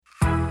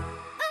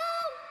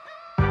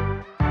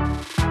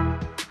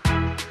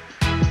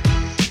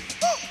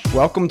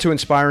Welcome to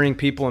Inspiring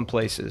People and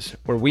Places,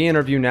 where we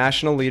interview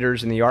national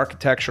leaders in the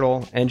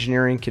architectural,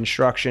 engineering,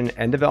 construction,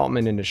 and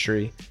development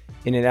industry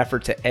in an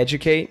effort to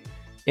educate,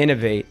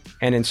 innovate,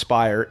 and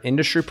inspire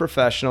industry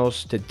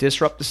professionals to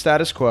disrupt the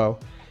status quo,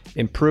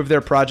 improve their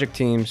project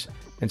teams,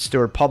 and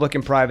steward public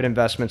and private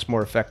investments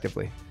more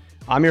effectively.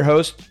 I'm your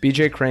host,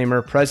 BJ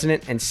Kramer,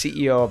 President and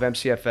CEO of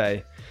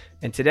MCFA,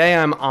 and today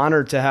I'm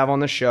honored to have on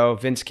the show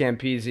Vince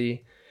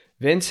Campisi.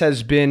 Vince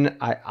has been,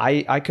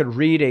 I could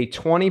read a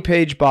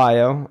 20-page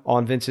bio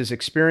on Vince's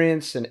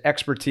experience and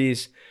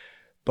expertise,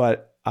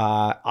 but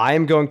I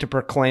am going to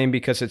proclaim,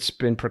 because it's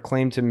been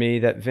proclaimed to me,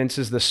 that Vince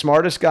is the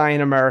smartest guy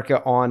in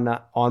America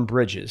on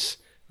bridges.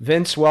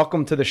 Vince,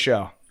 welcome to the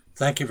show.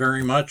 Thank you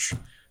very much,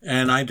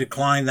 and I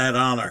decline that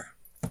honor.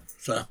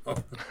 So,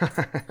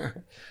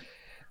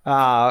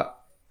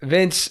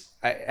 Vince,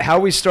 how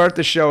we start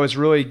the show is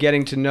really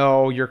getting to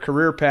know your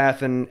career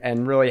path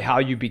and really how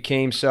you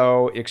became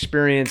so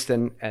experienced.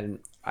 And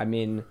I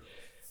mean,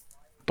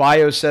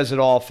 bio says it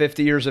all,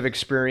 50 years of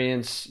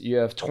experience. You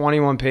have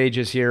 21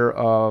 pages here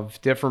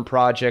of different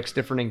projects,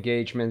 different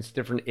engagements,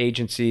 different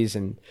agencies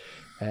and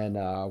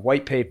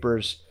white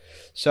papers.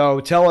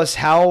 So tell us,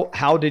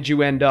 how did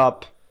you end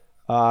up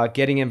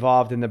getting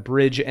involved in the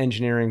bridge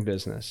engineering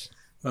business?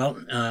 Well,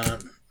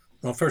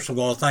 first of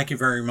all, thank you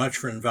very much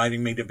for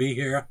inviting me to be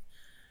here.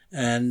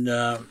 And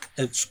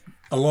it's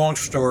a long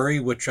story,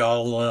 which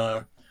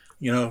I'll,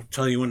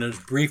 tell you in as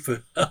brief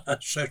a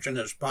session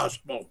as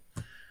possible.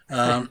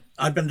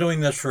 I've been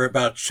doing this for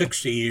about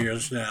 60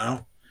 years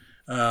now.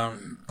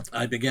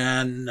 I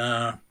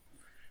began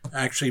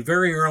actually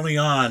very early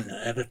on,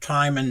 at a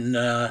time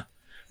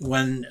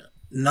when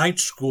night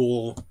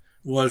school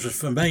was a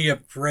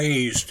familiar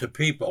phrase to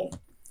people.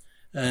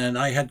 And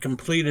I had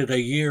completed a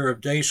year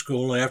of day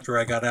school after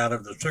I got out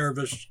of the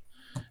service.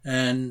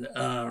 And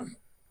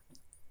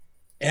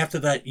after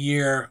that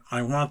year,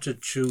 I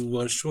wanted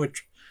to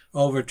switch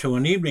over to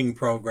an evening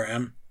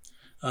program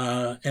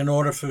in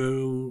order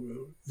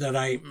that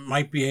I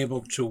might be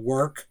able to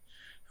work,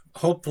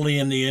 hopefully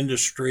in the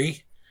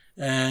industry,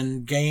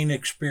 and gain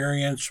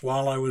experience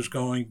while I was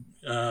going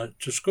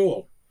to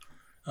school.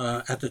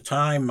 At the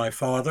time, my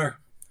father,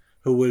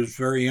 who was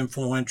very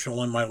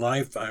influential in my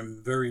life,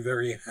 I'm very,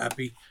 very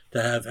happy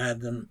to have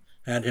had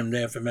him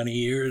there for many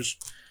years,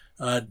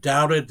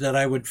 doubted that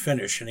I would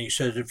finish. And he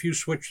said, if you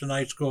switch to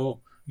night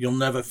school, you'll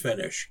never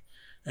finish.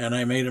 And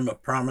I made him a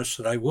promise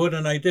that I would,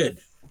 and I did.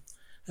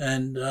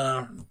 And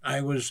I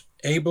was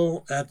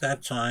able at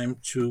that time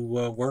to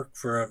work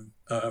for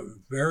a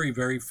very,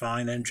 very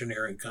fine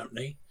engineering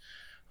company,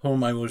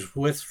 whom I was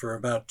with for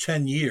about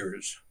 10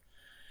 years.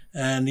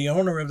 And the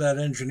owner of that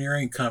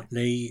engineering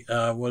company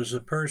was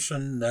a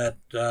person that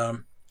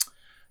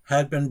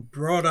had been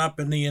brought up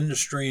in the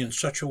industry in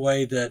such a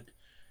way that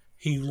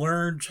he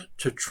learned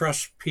to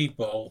trust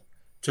people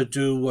to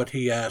do what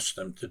he asked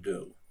them to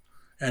do.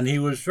 And he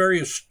was very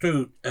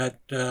astute at,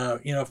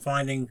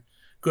 finding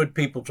good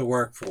people to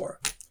work for.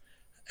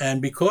 And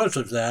because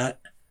of that,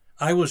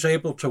 I was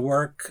able to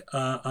work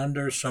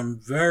under some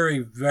very,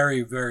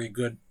 very, very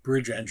good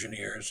bridge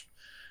engineers.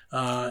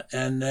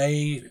 And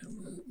they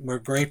were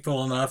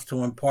grateful enough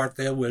to impart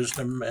their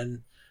wisdom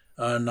and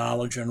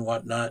knowledge and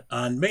whatnot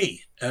on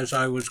me as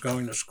I was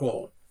going to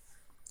school.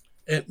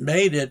 It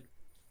made it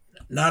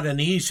not an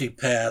easy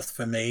path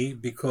for me,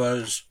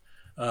 because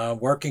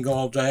working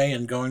all day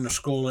and going to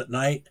school at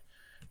night,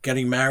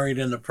 getting married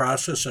in the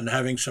process and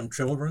having some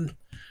children,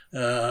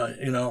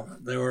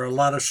 there were a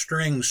lot of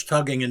strings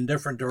tugging in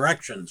different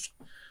directions.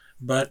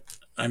 But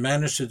I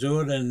managed to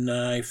do it, and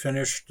I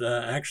finished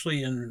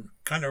actually in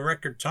kind of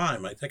record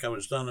time. I think I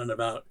was done in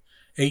about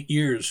 8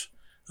 years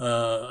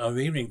of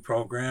evening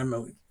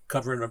program,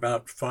 covering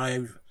about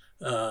five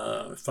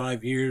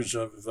years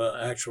of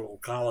actual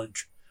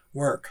college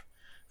work.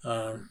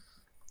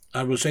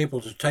 I was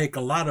able to take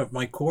a lot of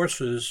my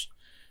courses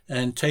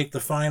and take the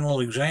final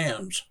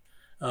exams.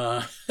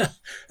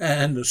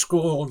 And the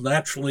school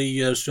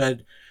naturally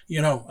said,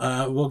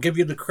 we'll give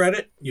you the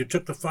credit. You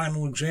took the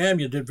final exam.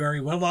 You did very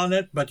well on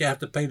it, but you have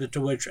to pay the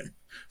tuition.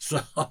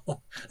 So,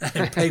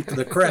 and pay for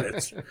the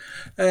credits.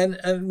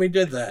 And we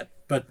did that.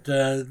 But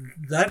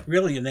that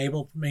really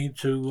enabled me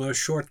to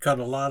shortcut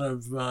a lot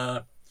of,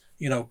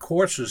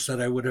 courses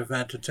that I would have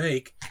had to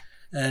take.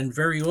 And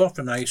very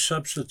often I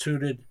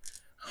substituted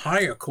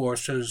higher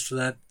courses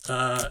that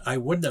I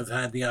wouldn't have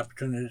had the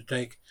opportunity to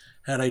take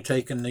had I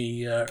taken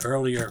the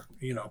earlier,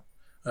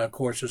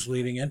 courses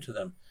leading into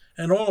them.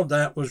 And all of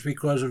that was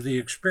because of the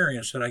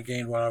experience that I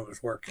gained while I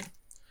was working.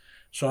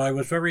 So I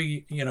was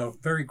very,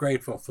 very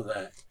grateful for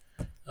that.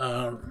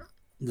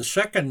 The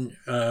second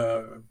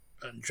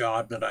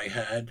job that I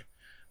had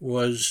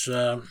was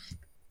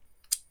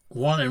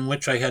one in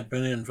which I had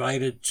been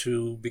invited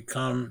to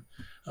become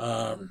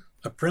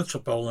a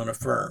principal in a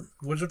firm.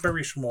 It was a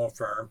very small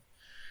firm.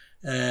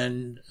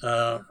 And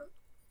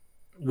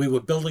we were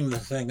building the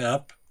thing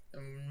up.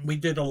 We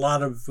did a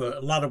lot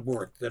of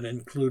work that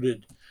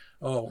included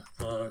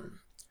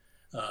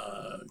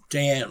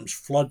dams,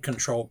 flood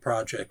control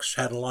projects,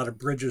 had a lot of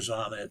bridges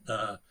on it,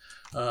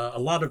 a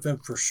lot of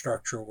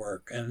infrastructure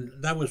work. And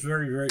that was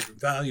very, very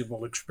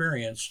valuable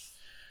experience.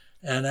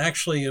 And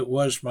actually, it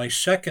was my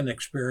second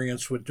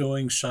experience with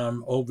doing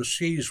some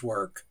overseas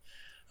work.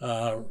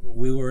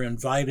 We were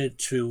invited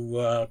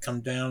to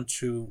come down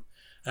to,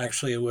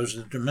 actually, it was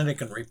the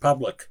Dominican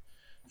Republic.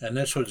 And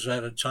this was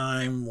at a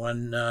time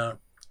when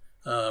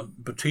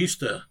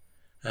Batista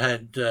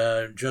had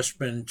just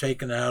been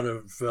taken out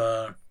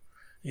of,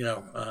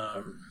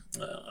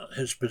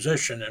 his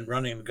position in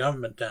running the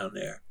government down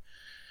there.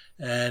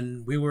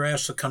 And we were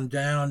asked to come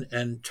down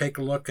and take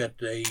a look at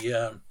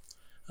a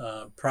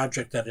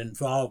project that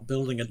involved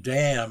building a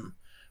dam,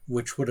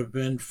 which would have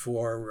been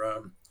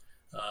for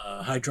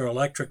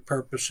hydroelectric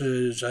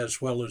purposes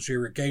as well as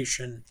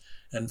irrigation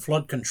and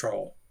flood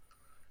control.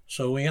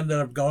 So we ended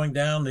up going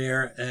down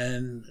there,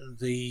 and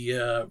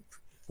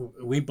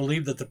we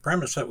believed that the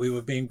premise that we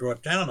were being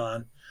brought down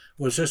on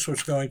was this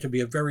was going to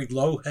be a very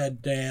low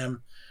head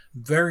dam,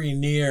 very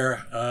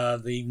near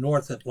the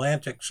North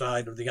Atlantic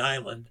side of the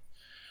island,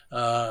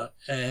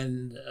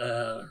 and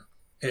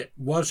it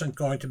wasn't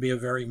going to be a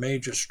very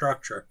major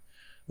structure.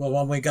 Well,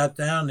 when we got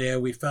down there,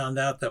 we found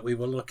out that we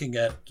were looking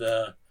at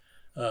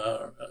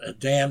a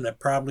dam that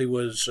probably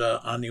was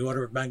on the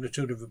order of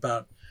magnitude of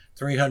about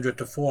 300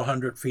 to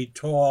 400 feet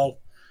tall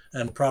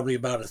and probably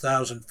about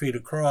 1,000 feet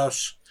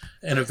across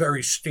in a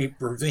very steep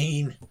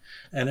ravine.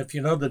 And if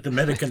you know the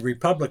Dominican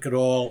Republic at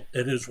all,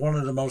 it is one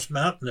of the most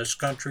mountainous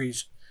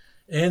countries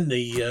in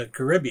the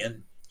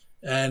Caribbean.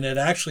 And it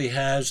actually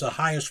has the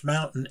highest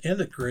mountain in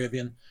the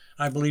Caribbean,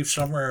 I believe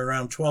somewhere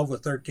around 12 or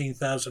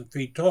 13,000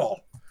 feet tall.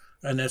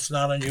 And it's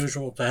not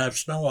unusual to have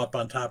snow up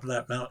on top of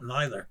that mountain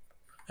either.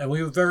 And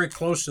we were very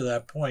close to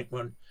that point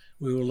when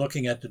we were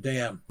looking at the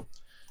dam.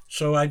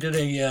 So I did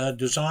a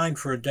design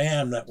for a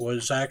dam that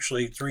was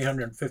actually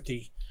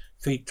 350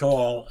 feet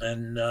tall,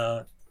 and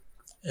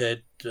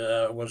it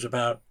was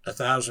about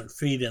 1,000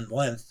 feet in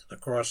length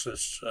across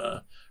this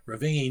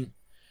ravine.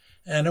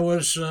 And it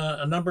was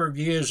a number of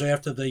years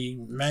after the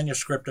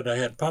manuscript that I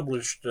had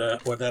published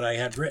or that I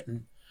had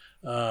written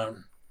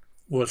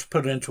was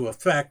put into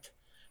effect.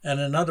 And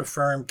another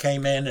firm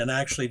came in and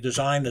actually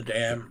designed the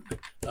dam.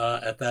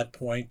 At that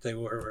point, they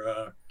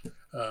were,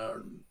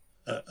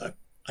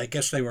 I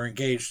guess they were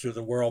engaged through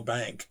the World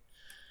Bank.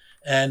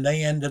 And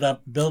they ended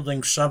up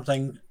building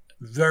something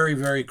very,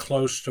 very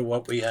close to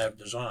what we have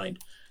designed.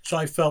 So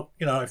I felt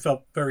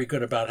very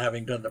good about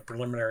having done the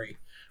preliminary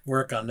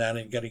work on that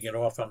and getting it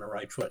off on the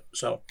right foot.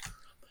 So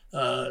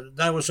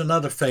that was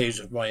another phase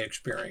of my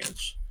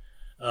experience.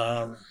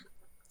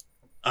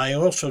 I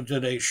also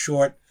did a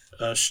short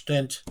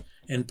stint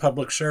in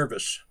public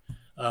service.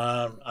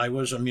 I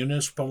was a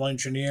municipal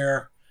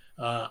engineer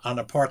on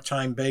a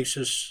part-time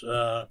basis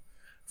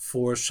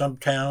for some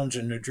towns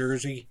in New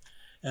Jersey.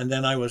 And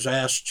then I was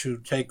asked to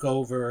take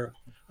over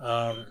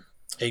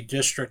a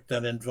district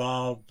that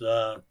involved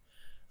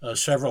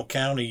several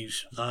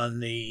counties on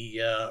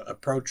the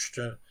approach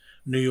to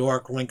New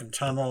York, Lincoln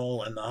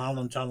Tunnel and the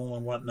Holland Tunnel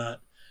and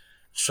whatnot.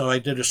 So I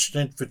did a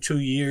stint for 2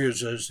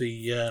 years as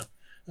the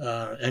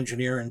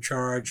engineer in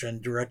charge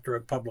and director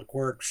of public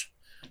works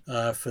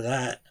for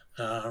that.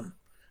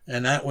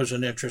 And that was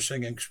an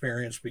interesting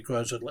experience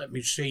because it let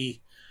me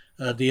see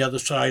the other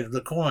side of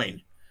the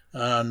coin.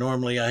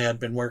 Normally I had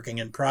been working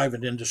in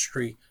private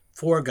industry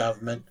for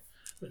government,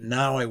 but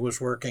now I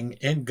was working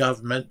in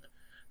government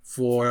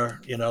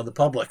for, the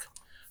public.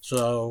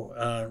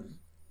 So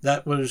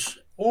that was,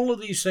 all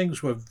of these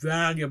things were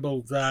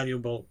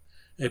valuable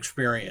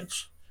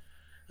experience.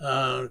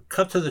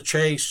 Cut to the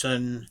chase,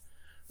 and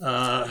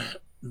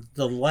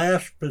the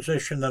last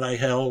position that I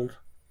held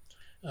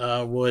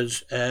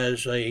was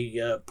as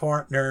a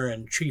partner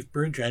and chief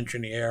bridge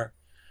engineer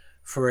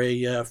for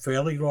a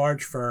fairly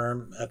large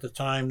firm. At the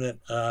time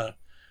that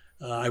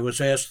I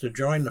was asked to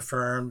join the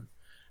firm,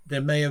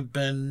 there may have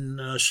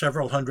been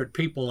several hundred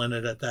people in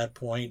it at that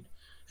point,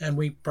 and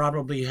we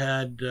probably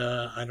had,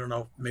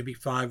 maybe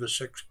 5 or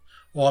 6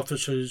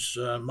 offices,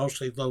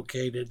 mostly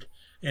located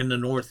in the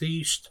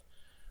Northeast.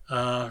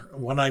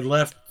 When I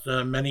left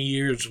many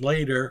years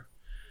later,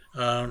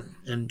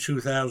 in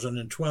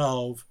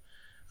 2012,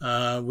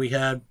 we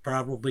had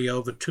probably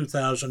over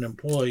 2,000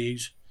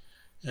 employees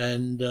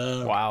and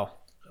wow,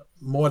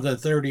 more than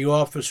 30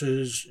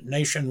 offices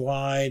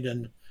nationwide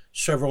and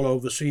several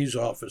overseas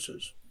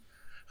offices.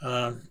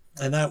 And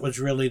that was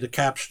really the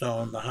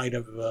capstone, the height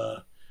of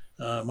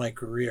my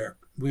career.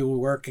 We were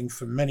working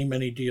for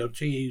many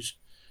DOTs,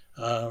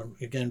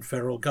 again,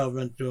 federal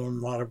government, doing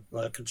a lot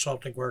of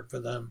consulting work for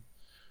them,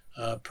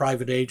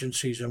 private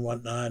agencies and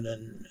whatnot,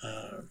 and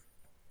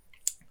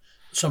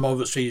some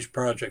overseas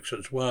projects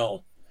as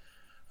well.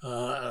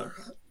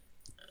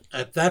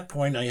 At that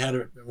point,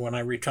 when I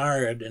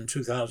retired in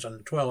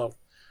 2012,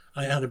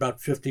 I had about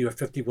 50 or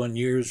 51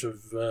 years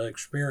of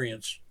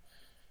experience.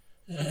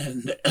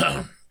 And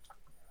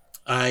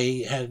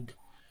I had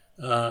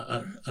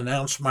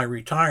announced my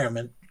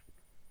retirement,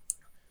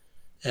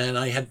 and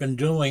I had been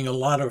doing a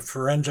lot of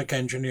forensic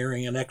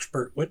engineering and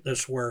expert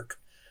witness work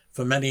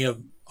for many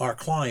of our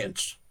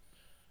clients.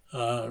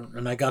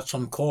 And I got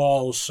some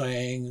calls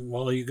saying,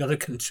 well, are you going to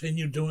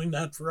continue doing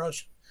that for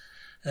us?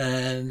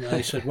 And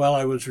I said, well,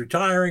 I was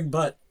retiring,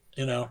 but,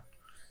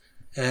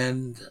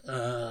 and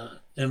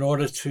in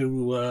order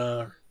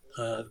to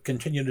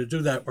continue to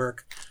do that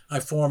work, I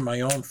formed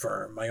my own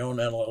firm, my own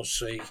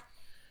LLC,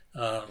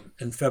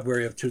 in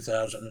February of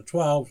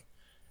 2012,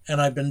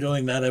 and I've been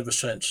doing that ever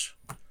since.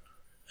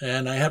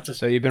 And I have to.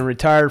 So you've been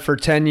retired for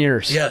 10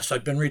 years. Yes,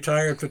 I've been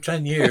retired for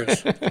 10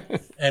 years.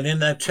 And in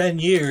that 10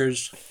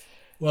 years,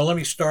 well, let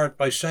me start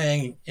by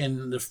saying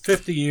in the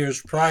 50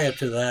 years prior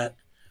to that,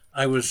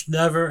 I was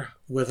never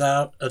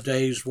without a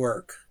day's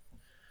work.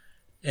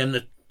 In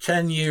the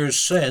 10 years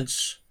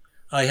since,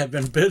 I have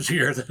been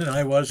busier than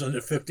I was in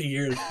the 50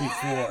 years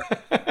before.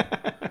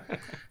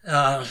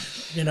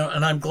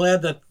 And I'm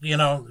glad that,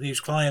 these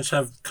clients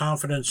have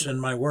confidence in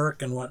my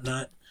work and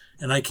whatnot.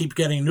 And I keep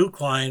getting new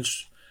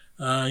clients,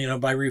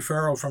 by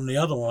referral from the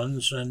other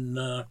ones. And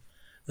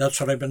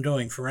that's what I've been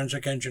doing,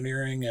 forensic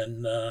engineering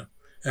and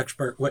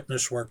expert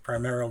witness work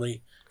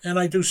primarily. And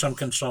I do some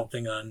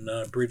consulting on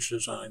bridge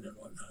design and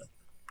whatnot.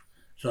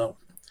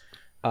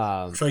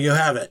 So you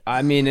have it.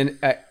 I mean,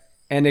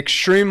 an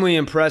extremely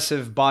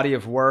impressive body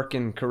of work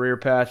and career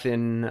path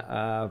in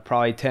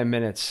probably 10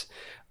 minutes.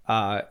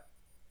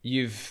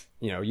 You've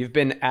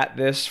been at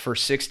this for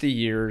 60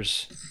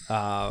 years.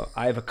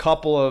 I have a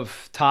couple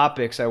of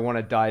topics I want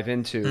to dive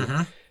into.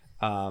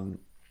 Mm-hmm.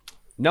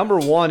 Number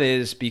one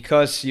is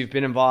because you've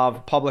been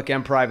involved public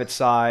and private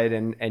side,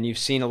 and you've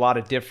seen a lot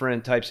of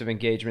different types of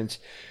engagements.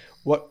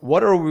 What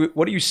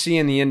do you see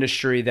in the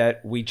industry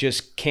that we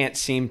just can't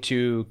seem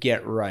to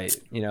get right?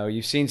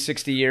 You've seen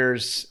 60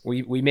 years.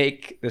 We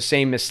make the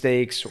same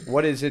mistakes.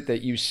 What is it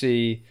that you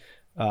see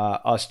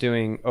us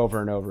doing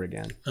over and over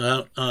again?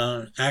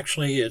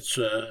 Actually, it's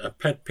a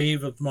pet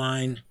peeve of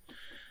mine,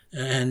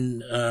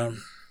 and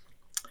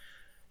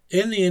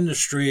in the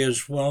industry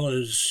as well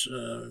as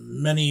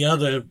many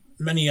other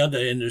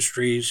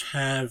industries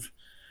have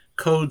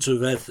codes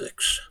of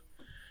ethics.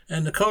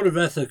 And the code of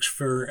ethics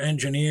for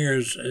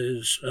engineers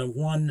is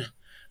one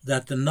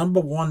that the number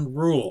one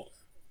rule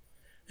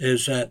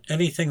is that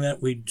anything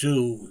that we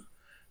do,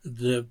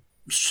 the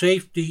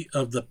safety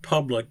of the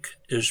public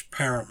is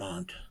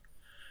paramount.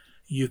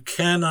 You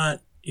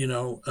cannot,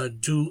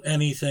 do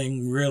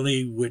anything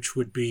really which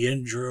would be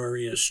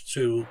injurious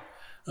to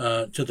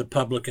the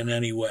public in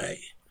any way.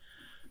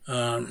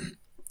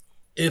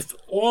 If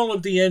all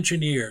of the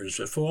engineers,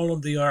 if all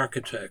of the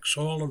architects,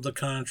 all of the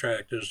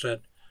contractors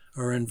that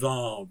are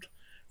involved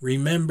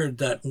remembered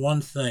that one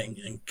thing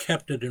and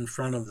kept it in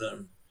front of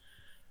them,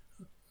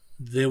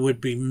 there would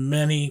be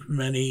many,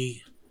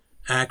 many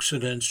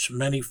accidents,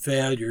 many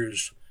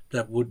failures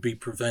that would be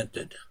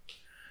prevented.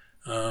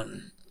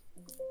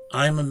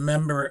 I'm a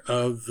member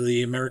of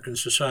the American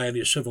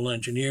Society of Civil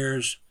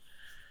Engineers,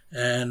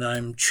 and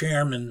I'm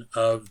chairman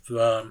of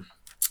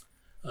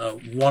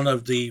one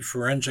of the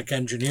forensic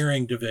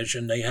engineering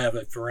division. They have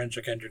a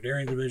forensic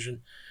engineering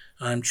division.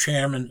 I'm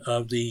chairman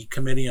of the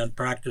Committee on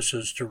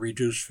Practices to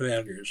Reduce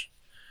Failures.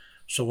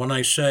 So when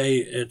I say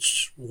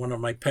it's one of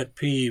my pet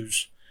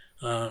peeves,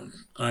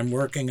 I'm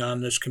working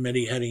on this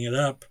committee, heading it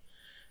up,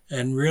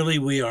 and really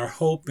we are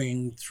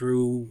hoping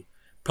through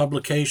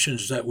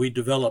publications that we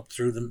develop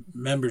through the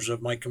members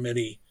of my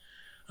committee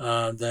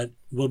that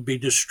will be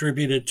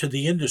distributed to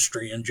the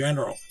industry in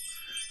general,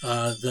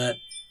 that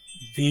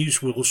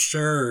these will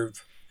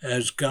serve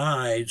as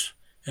guides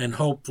and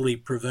hopefully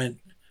prevent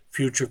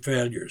future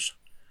failures.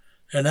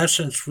 In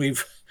essence,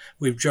 we've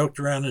joked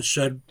around and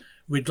said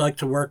we'd like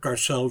to work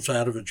ourselves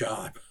out of a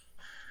job,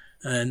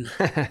 and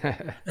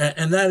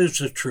and that is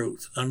the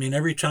truth. I mean,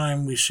 every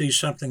time we see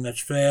something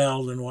that's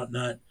failed and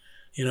whatnot,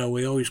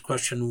 we always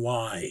question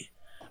why.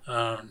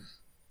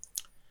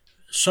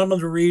 Some of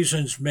the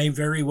reasons may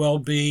very well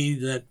be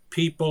that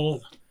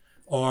people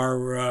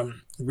are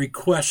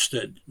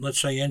requested.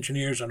 Let's say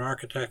engineers and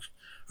architects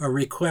are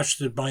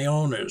requested by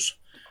owners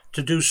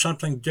to do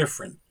something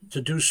different,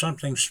 to do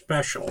something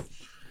special.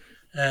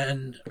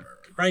 And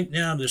right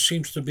now, there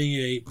seems to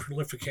be a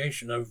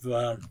proliferation of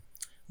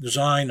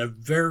design of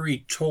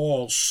very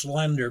tall,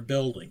 slender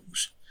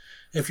buildings.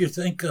 If you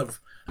think of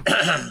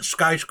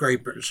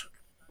skyscrapers,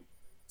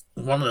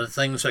 one of the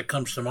things that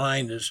comes to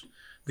mind is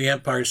the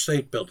Empire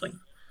State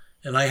Building.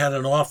 And I had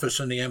an office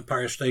in the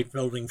Empire State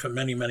Building for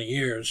many, many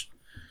years.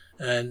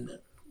 And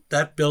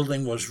that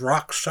building was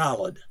rock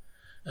solid.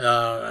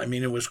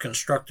 It was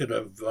constructed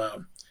of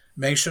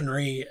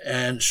masonry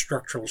and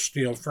structural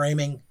steel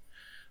framing.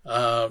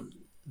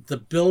 The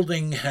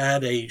building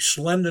had a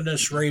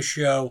slenderness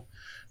ratio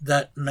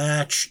that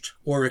matched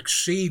or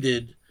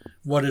exceeded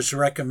what is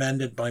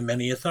recommended by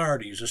many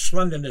authorities. A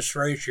slenderness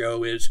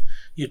ratio is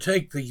you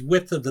take the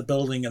width of the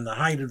building and the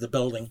height of the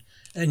building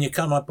and you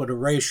come up with a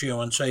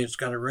ratio and say it's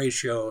got a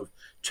ratio of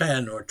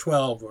 10 or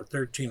 12 or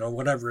 13 or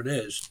whatever it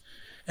is.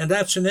 And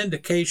that's an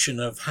indication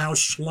of how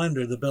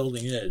slender the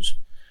building is.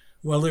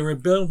 Well, there are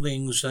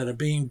buildings that are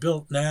being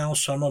built now,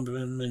 some of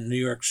them in New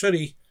York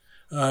City,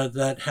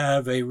 that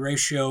have a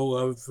ratio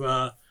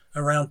of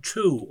around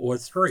 2 or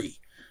 3.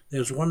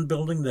 There's one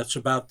building that's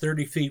about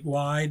 30 feet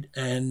wide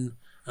and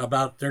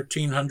about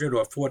 1,300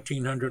 or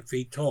 1,400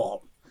 feet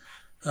tall.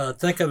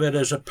 Think of it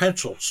as a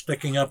pencil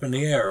sticking up in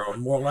the air, or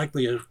more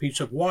likely a piece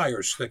of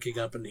wire sticking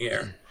up in the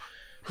air.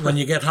 When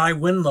you get high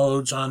wind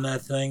loads on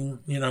that thing,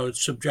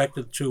 it's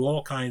subjected to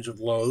all kinds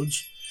of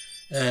loads,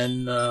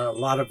 and a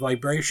lot of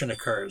vibration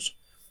occurs.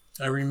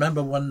 I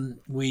remember when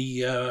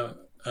we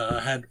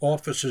had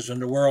offices in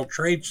the World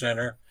Trade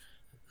Center,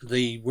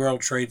 the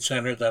World Trade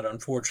Center that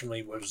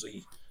unfortunately was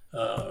the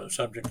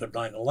subject of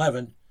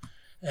 9/11,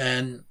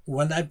 and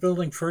when that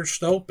building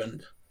first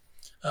opened,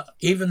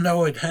 even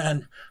though it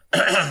had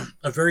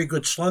a very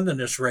good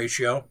slenderness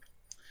ratio,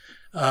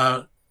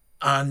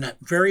 on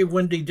very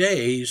windy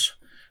days,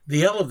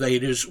 the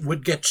elevators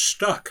would get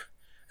stuck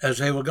as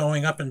they were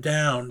going up and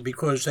down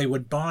because they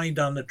would bind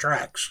on the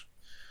tracks.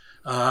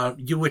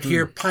 You would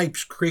hear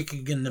pipes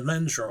creaking in the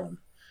men's room.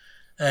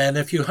 And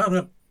if you hung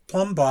a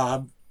plumb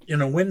bob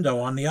in a window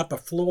on the upper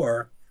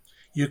floor,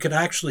 you could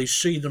actually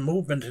see the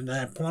movement in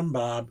that plumb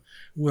bob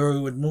where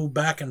it would move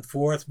back and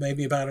forth,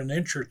 maybe about an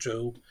inch or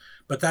two.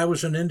 But that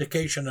was an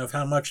indication of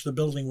how much the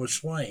building was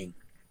swaying.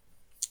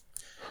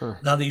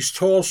 Now, these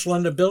tall,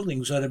 slender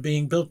buildings that are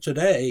being built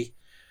today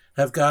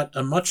have got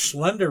a much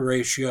slender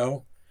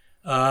ratio,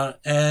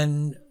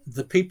 and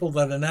the people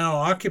that are now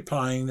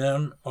occupying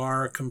them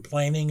are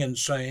complaining and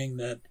saying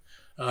that,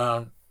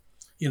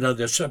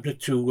 they're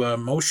subject to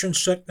motion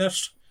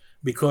sickness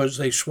because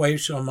they sway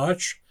so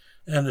much,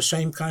 and the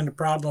same kind of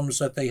problems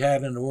that they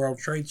had in the World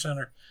Trade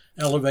Center,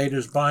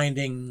 elevators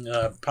binding,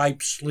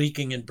 pipes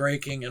leaking and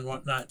breaking and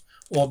whatnot,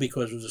 all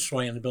because of the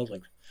sway in the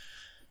buildings.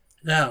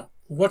 Now,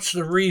 what's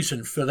the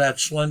reason for that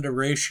slender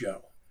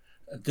ratio?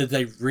 Did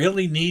they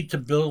really need to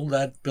build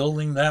that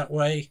building that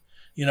way?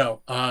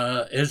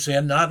 Is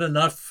there not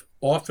enough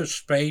office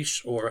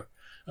space or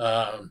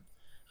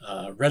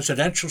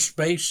residential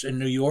space in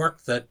New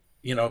York that,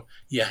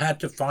 you had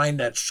to find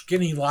that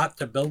skinny lot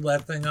to build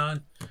that thing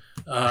on?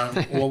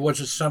 Or was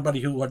it somebody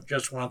who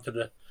just wanted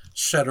to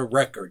set a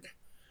record?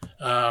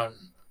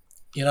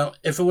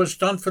 If it was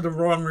done for the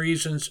wrong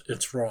reasons,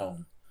 it's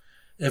wrong.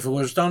 If it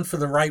was done for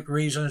the right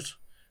reasons,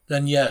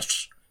 then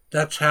yes,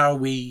 that's how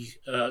we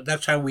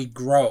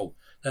grow.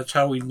 That's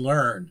how we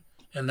learn,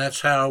 and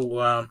that's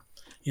how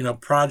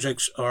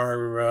projects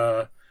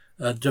are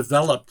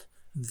developed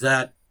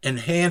that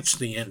enhance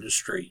the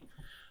industry.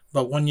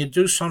 But when you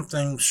do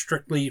something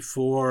strictly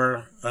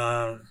for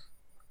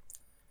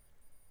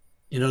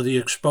the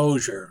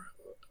exposure,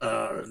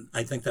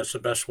 I think that's the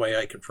best way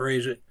I could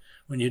phrase it.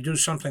 When you do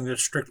something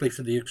that's strictly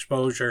for the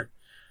exposure,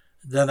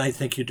 then I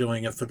think you're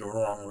doing it for the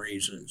wrong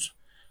reasons.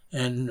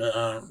 And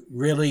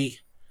really,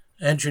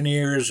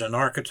 engineers and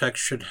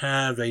architects should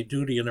have a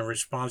duty and a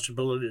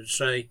responsibility to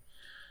say,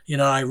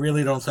 I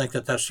really don't think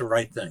that that's the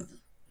right thing.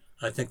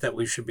 I think that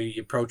we should be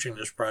approaching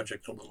this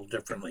project a little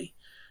differently.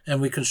 And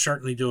we can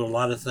certainly do a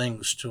lot of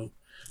things to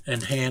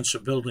enhance a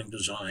building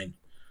design.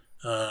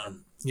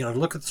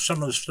 Look at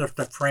some of the stuff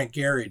that Frank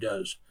Gehry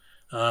does.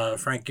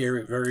 Frank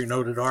Gehry, very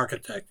noted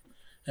architect.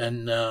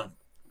 And,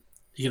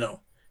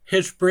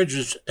 his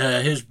bridges,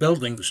 his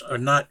buildings are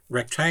not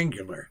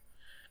rectangular.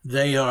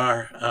 They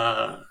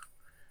are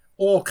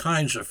all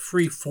kinds of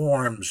free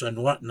forms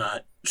and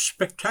whatnot,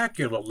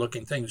 spectacular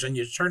looking things. And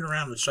you turn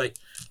around and say,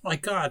 my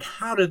God,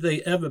 how did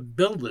they ever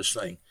build this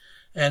thing?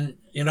 And,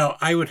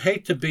 I would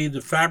hate to be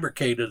the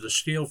fabricator, the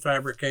steel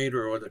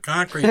fabricator or the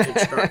concrete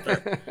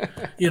constructor,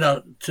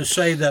 to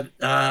say that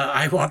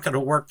I wanted to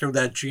work through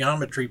that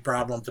geometry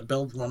problem to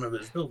build one of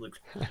his buildings.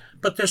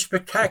 But they're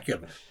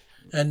spectacular.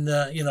 And,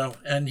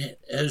 and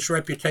his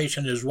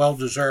reputation is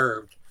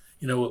well-deserved,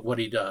 with what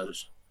he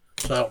does.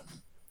 So,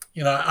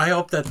 I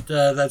hope that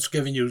that's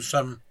given you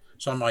some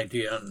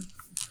idea.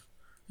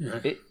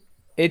 And,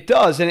 It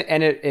does,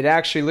 and it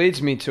actually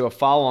leads me to a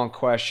follow-on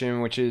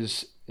question, which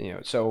is,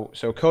 so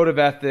code of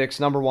ethics,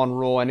 number one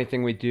rule,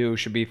 anything we do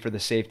should be for the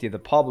safety of the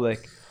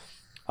public.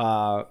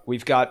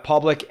 We've got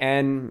public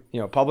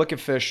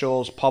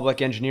officials,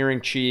 public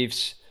engineering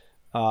chiefs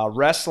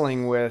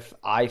wrestling with,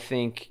 I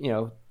think,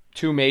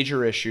 two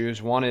major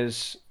issues. One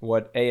is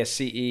what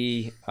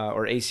ASCE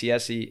or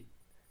ACSE,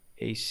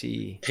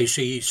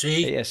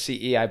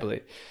 ASCE, I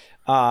believe,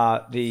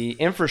 the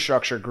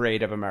infrastructure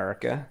grade of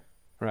America.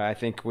 Right, I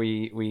think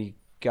we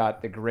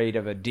got the grade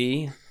of a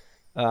D,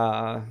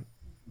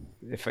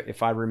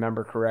 if I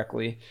remember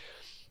correctly.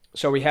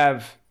 So we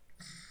have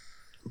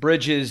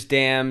bridges,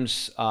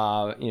 dams.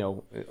 A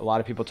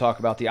lot of people talk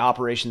about the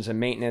operations and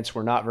maintenance.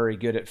 We're not very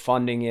good at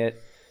funding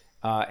it.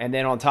 And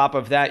then on top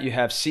of that, you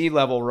have sea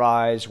level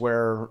rise,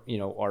 where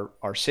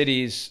our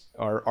cities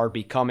are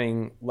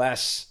becoming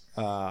less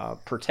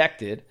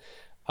protected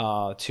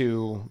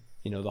to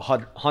the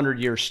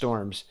 100-year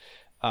storms.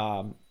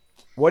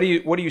 What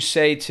do you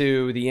say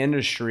to the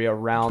industry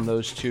around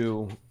those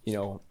two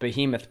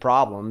behemoth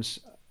problems?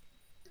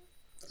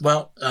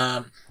 Well,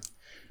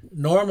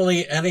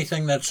 normally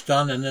anything that's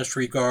done in this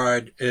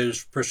regard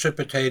is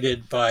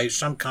precipitated by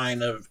some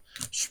kind of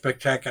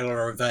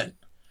spectacular event.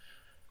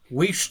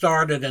 we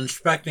started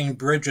inspecting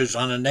bridges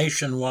on a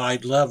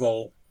nationwide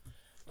level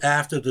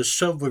after the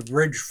Silver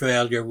Bridge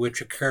failure, which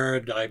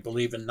occurred, I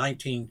believe, in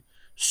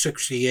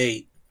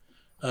 1968.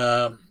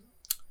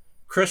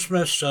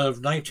 Christmas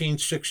of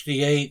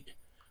 1968,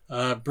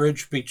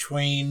 bridge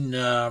between,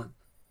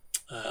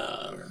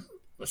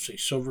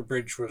 Silver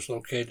Bridge was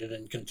located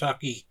in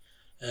Kentucky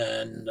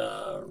and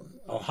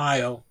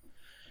Ohio.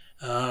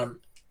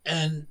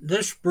 And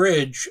this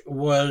bridge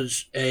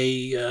was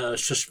a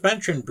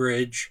suspension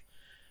bridge,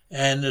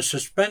 and the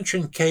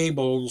suspension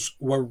cables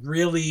were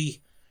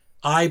really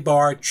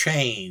I-bar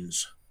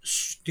chains,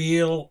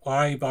 steel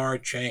I-bar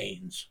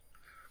chains.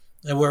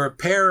 There were a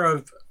pair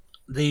of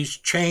these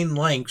chain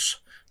links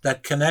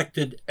that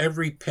connected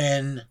every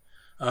pin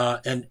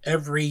and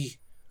every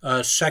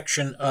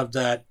section of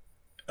that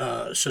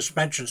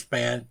suspension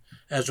span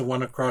as it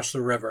went across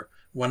the river,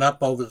 went up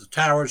over the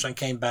towers and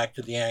came back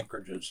to the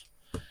anchorages.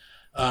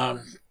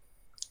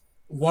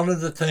 One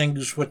of the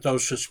things with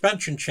those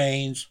suspension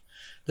chains,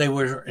 they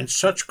were in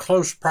such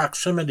close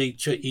proximity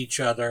to each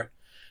other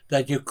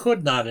that you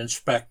could not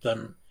inspect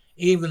them,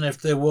 even if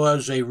there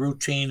was a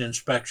routine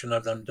inspection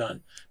of them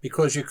done,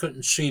 because you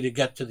couldn't see to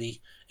get to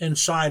the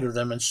inside of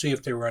them and see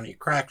if there were any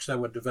cracks that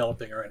were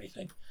developing or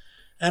anything.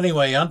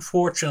 Anyway,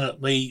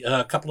 unfortunately,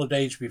 a couple of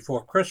days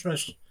before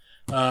Christmas,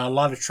 a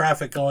lot of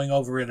traffic going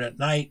over it at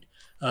night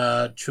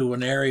to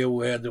an area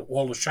where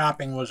all the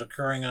shopping was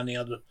occurring on the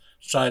other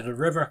side of the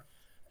river,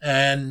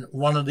 and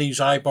one of these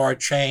I-bar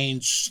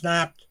chains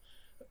snapped,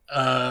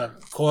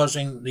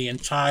 causing the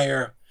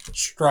entire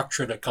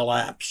structure to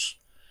collapse.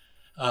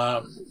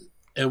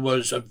 It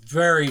was a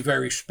very,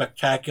 very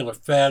spectacular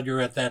failure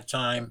at that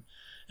time,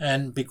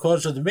 and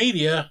because of the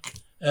media,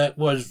 it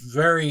was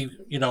very,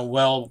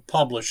 well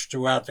published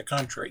throughout the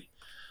country.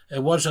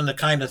 It wasn't the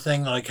kind of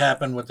thing like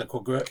happened with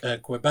the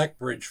Quebec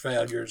Bridge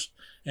failures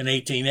in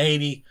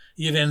 1880.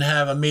 You didn't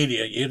have a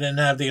media. You didn't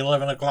have the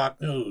 11 o'clock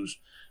news.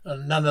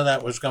 None of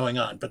that was going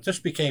on. But this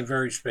became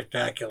very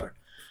spectacular.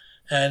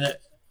 And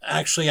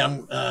actually,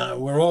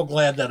 we're all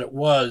glad that it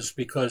was,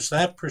 because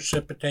that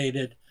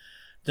precipitated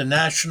the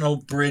National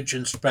Bridge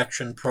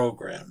Inspection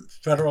Program.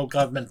 Federal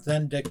government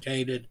then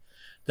dictated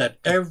that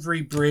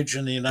every bridge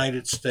in the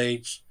United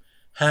States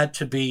had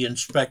to be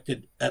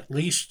inspected at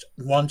least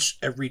once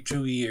every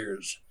 2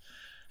 years.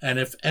 And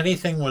if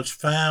anything was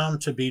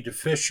found to be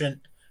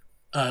deficient,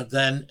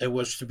 then it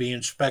was to be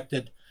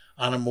inspected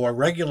on a more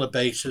regular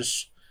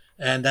basis.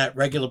 And that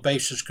regular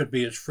basis could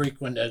be as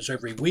frequent as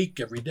every week,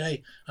 every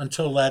day,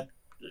 until that,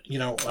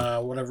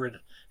 whatever it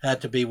had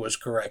to be was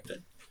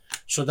corrected.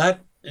 So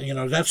that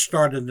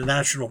started the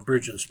National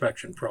Bridge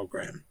Inspection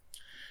Program.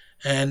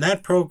 And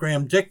that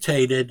program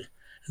dictated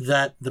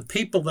that the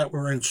people that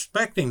were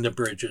inspecting the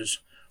bridges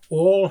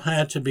all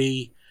had to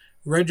be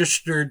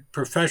registered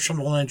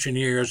professional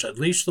engineers. At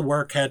least the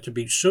work had to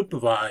be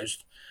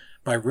supervised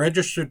by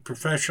registered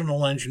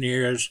professional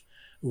engineers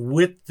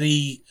with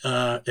the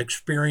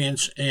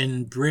experience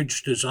in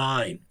bridge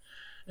design.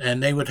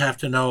 And they would have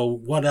to know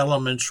what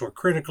elements were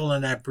critical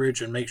in that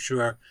bridge and make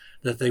sure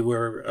that they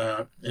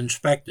were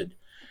inspected.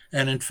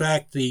 And in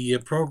fact, the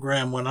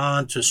program went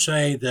on to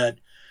say that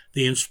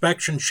the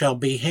inspection shall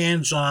be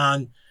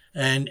hands-on,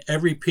 and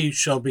every piece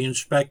shall be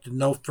inspected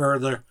no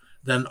further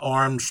than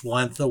arm's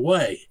length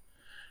away.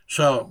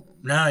 So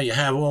now you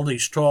have all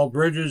these tall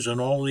bridges and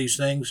all these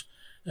things,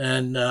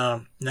 and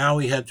now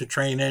we had to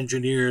train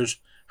engineers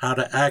how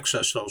to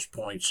access those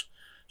points.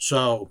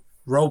 So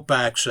rope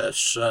access,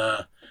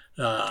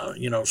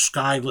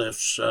 sky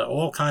lifts,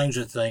 all kinds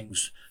of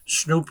things,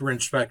 snooper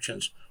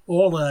inspections,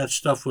 all of that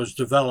stuff was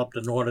developed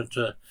in order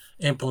to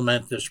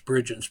implement this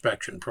bridge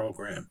inspection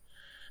program.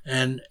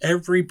 And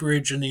every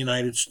bridge in the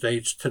United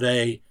States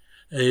today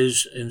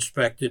is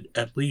inspected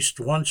at least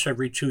once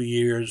every 2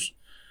 years.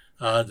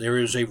 There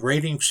is a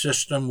rating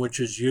system which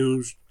is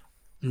used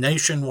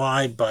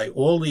nationwide by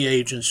all the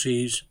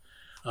agencies,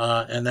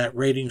 and that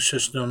rating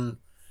system,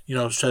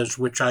 says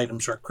which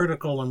items are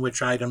critical and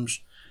which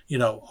items,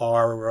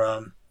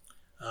 are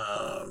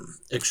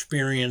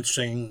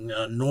experiencing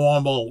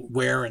normal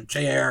wear and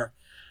tear.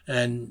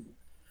 And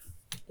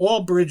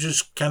all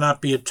bridges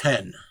cannot be a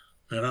 10,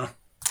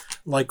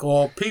 like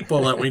all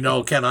people that we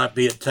know cannot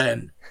be a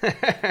 10.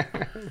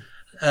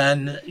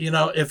 And,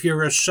 if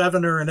you're a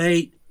 7 or an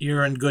 8,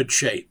 you're in good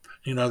shape.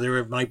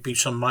 There might be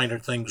some minor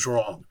things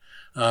wrong.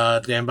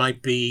 There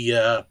might be,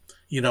 a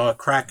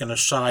crack in a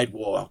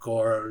sidewalk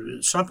or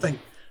something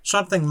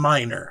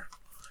minor.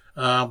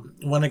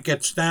 When it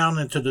gets down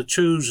into the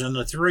 2s and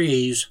the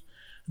 3s,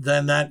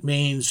 then that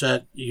means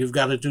that you've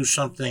got to do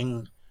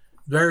something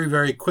very,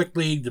 very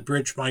quickly. The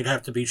bridge might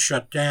have to be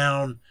shut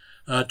down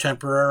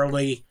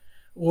temporarily,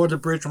 or the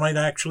bridge might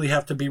actually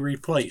have to be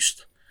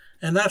replaced.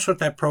 And that's what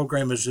that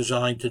program is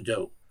designed to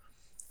do.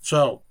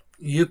 So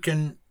you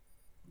can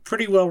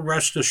pretty well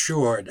rest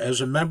assured, as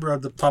a member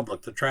of the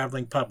public, the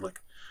traveling public,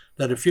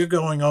 that if you're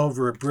going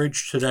over a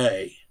bridge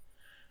today,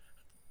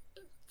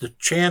 the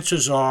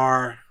chances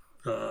are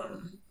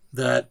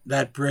that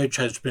that bridge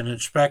has been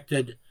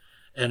inspected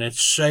and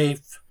it's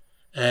safe,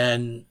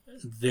 and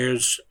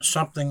there's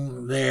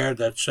something there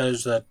that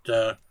says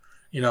that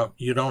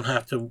you don't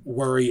have to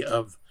worry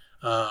of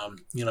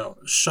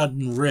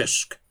sudden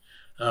risk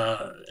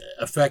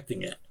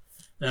affecting it.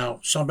 Now,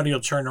 somebody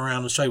will turn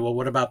around and say, well,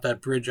 what about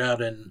that bridge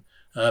out in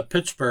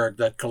Pittsburgh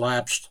that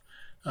collapsed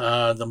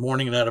the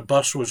morning that a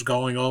bus was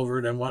going over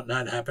it and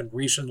whatnot? Happened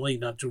recently,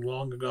 not too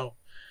long ago.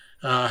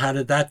 How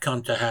did that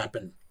come to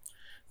happen?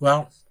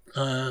 Well,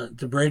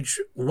 the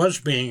bridge was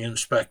being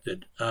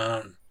inspected,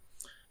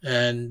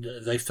 and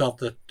they felt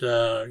that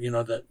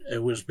that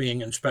it was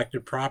being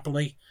inspected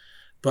properly,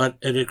 but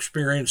it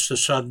experienced a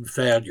sudden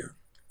failure.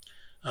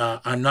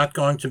 I'm not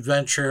going to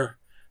venture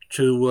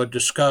to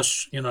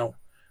discuss,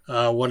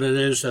 what it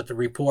is that the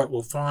report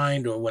will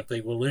find or what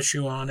they will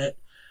issue on it.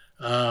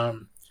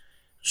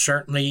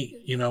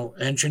 Certainly,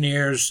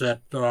 engineers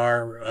that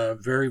are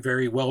very,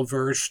 very well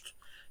versed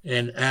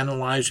in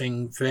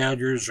analyzing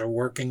failures are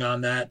working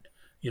on that,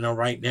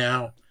 right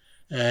now.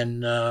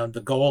 And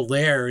the goal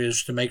there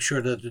is to make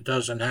sure that it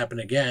doesn't happen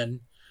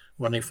again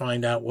when they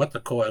find out what the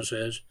cause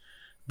is.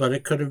 But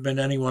it could have been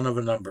any one of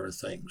a number of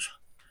things.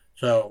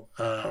 So,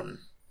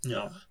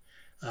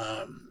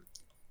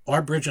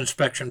 our bridge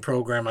inspection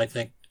program, I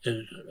think,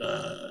 is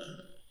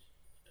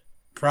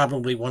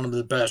probably one of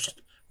the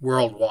best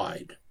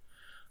worldwide.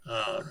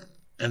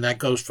 And that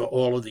goes for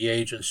all of the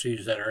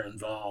agencies that are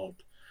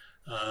involved.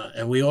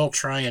 And we all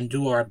try and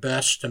do our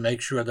best to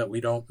make sure that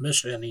we don't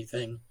miss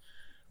anything.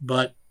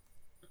 But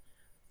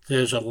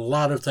there's a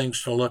lot of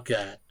things to look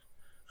at,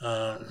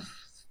 and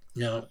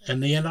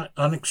the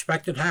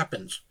unexpected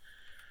happens.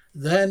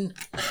 Then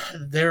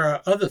there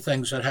are other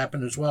things that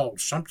happen as well.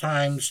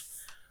 Sometimes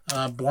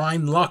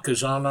blind luck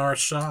is on our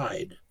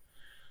side.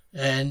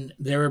 And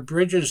there are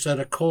bridges that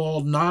are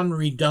called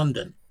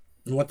non-redundant.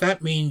 And what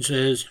that means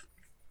is,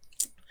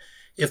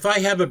 if I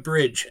have a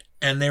bridge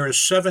and there are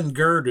 7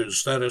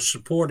 girders that are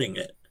supporting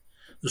it,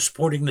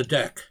 supporting the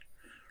deck,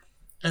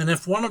 and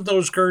if one of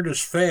those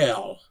girders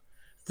fail,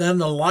 then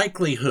the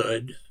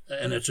likelihood,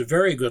 and it's a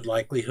very good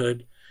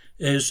likelihood,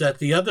 is that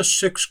the other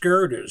 6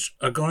 girders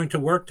are going to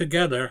work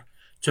together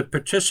to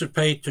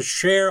participate to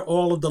share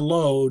all of the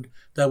load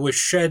that was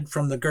shed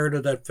from the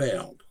girder that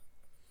failed.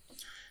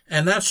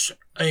 And that's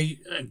a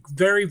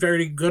very,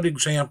 very good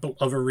example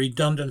of a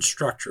redundant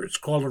structure. It's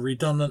called a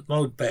redundant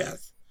load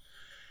path.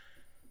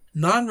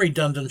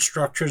 Non-redundant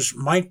structures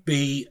might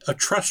be a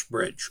truss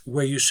bridge,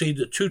 where you see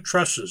the 2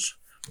 trusses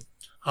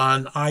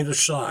on either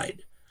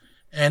side.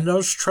 And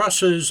those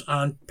trusses,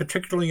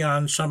 particularly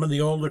on some of the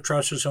older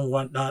trusses and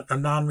whatnot, are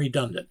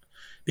non-redundant,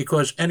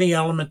 because any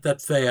element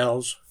that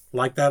fails,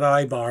 like that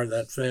I-bar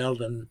that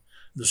failed in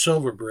the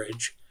Silver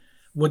Bridge,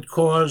 would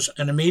cause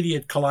an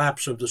immediate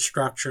collapse of the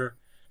structure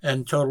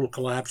and total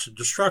collapse and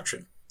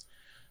destruction.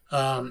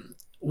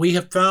 We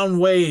have found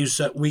ways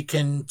that we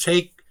can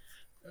take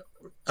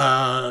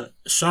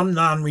some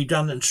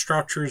non-redundant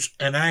structures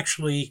and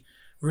actually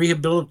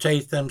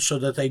rehabilitate them so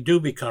that they do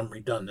become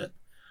redundant.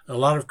 A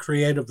lot of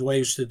creative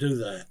ways to do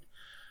that.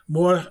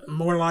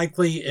 More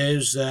likely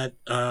is that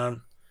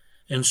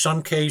in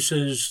some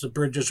cases the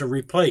bridges are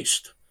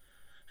replaced.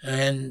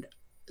 And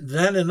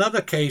then in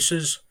other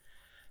cases,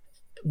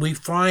 we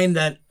find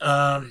that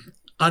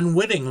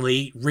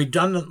unwittingly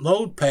redundant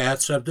load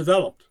paths have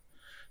developed.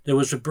 There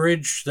was a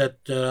bridge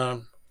that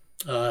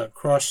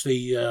crossed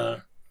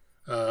the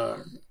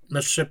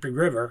Mississippi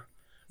River,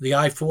 the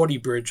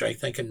I-40 bridge, I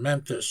think, in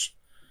Memphis.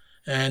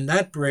 And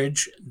that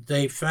bridge,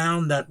 they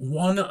found that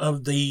one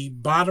of the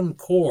bottom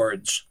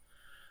cords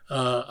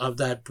of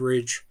that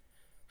bridge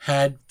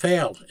had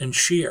failed in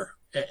shear,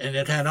 and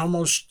it had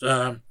almost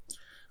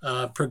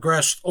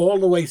progressed all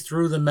the way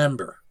through the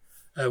member.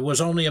 It was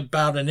only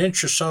about an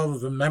inch or so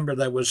of a member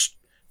that was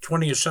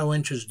 20 or so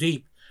inches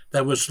deep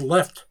that was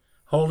left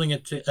holding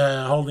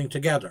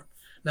together.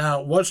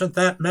 Now, it wasn't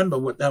that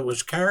member that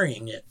was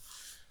carrying it,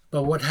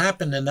 but what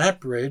happened in that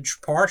bridge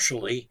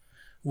partially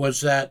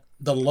was that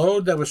the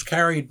load that was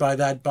carried by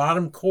that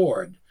bottom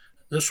cord,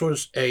 this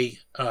was an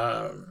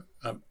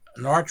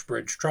arch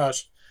bridge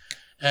truss,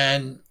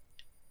 and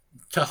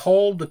to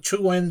hold the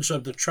 2 ends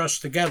of the truss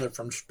together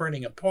from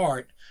spreading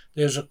apart,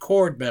 there's a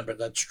cord member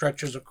that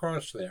stretches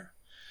across there.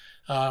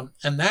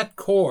 And that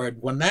cord,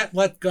 when that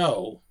let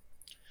go,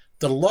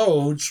 the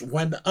loads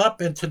went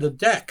up into the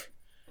deck,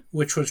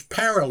 which was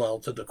parallel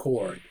to the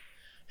cord.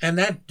 And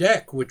that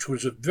deck, which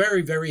was a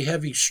very, very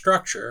heavy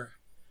structure,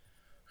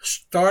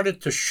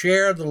 started to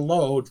share the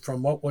load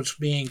from what was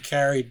being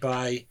carried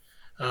by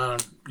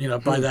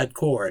that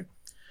cord.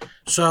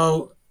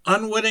 So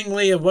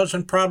unwittingly, it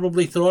wasn't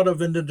probably thought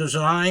of in the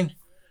design,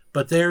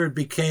 but there it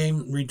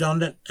became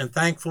redundant, and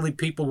thankfully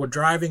people were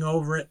driving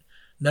over it,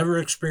 never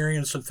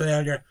experienced a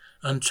failure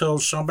until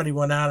somebody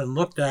went out and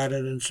looked at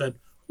it and said,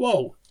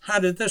 whoa, how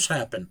did this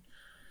happen?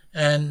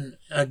 And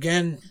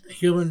again,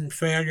 human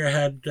failure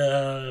had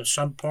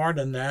some part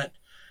in that.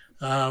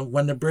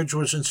 When the bridge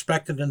was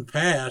inspected in the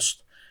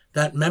past,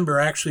 that member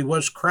actually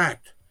was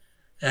cracked,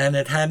 and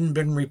it hadn't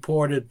been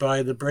reported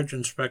by the bridge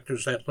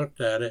inspectors that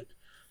looked at it.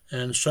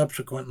 And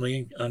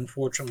subsequently,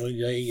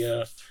 unfortunately,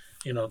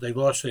 they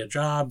lost their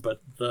job,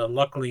 but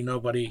luckily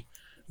nobody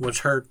was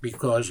hurt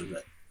because of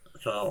it.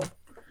 So,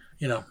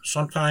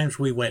 sometimes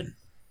we win.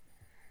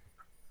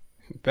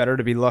 Better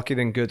to be lucky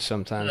than good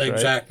sometimes, right?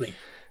 Exactly.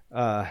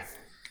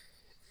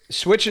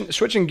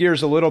 Switching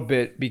gears a little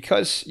bit,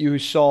 because you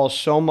saw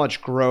so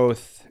much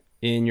growth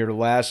in your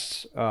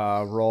last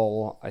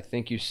role. I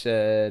think you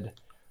said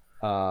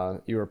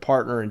you were a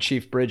partner and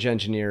chief bridge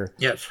engineer.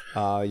 Yes.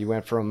 You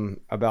went from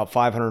about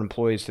 500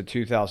 employees to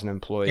 2,000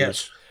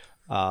 employees.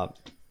 Yes.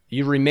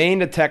 You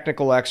remained a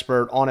technical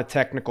expert on a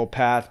technical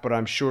path, but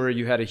I'm sure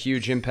you had a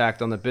huge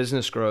impact on the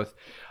business growth.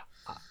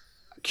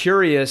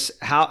 Curious,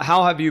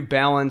 how have you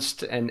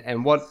balanced,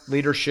 and what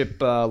leadership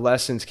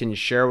lessons can you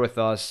share with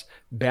us,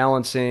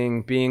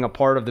 balancing being a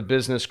part of the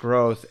business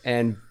growth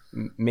and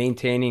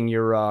maintaining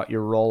your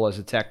role as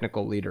a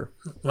technical leader?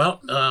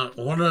 Well,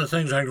 one of the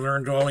things I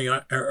learned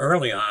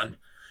early on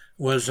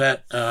was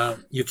that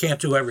you can't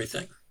do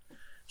everything.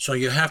 So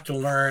you have to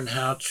learn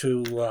how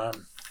to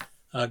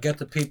get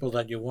the people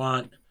that you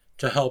want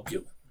to help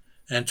you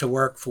and to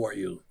work for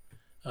you.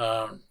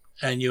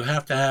 And you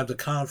have to have the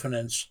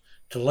confidence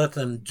to let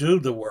them do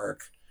the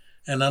work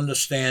and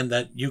understand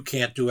that you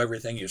can't do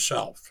everything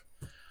yourself.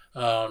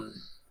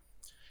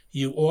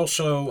 You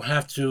also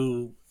have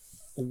to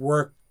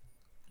work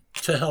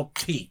to help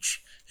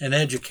teach and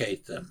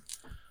educate them.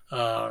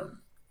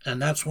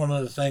 And that's one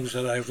of the things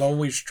that I've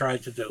always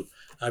tried to do.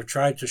 I've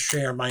tried to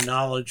share my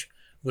knowledge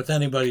with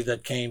anybody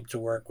that came to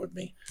work with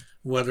me,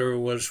 whether it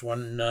was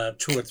when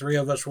 2 or 3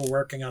 of us were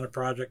working on a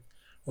project,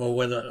 or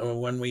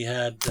when we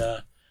had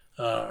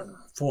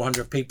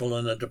 400 people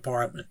in a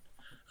department.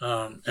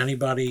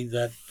 Anybody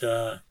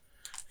that,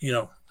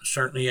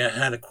 certainly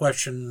had a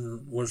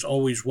question was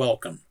always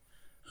welcome.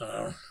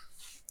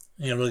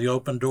 The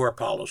open door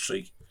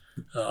policy.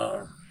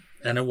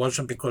 And it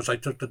wasn't because I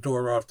took the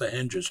door off the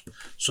hinges.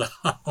 So,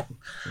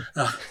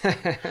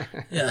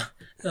 yeah.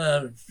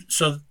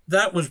 So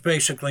that was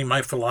basically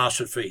my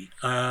philosophy.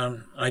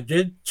 I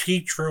did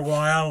teach for a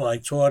while. I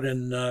taught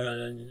in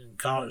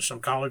some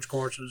college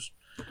courses.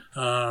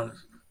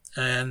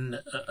 And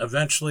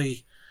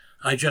eventually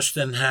I just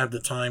didn't have the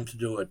time to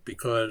do it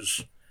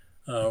because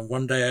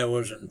one day I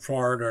was in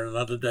Florida,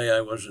 another day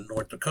I was in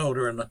North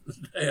Dakota, another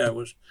day I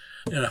was,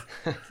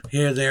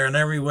 here, there, and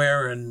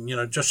everywhere, and,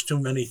 just too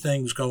many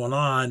things going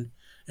on.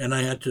 And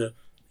I had to,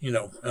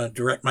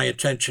 direct my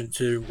attention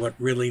to what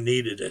really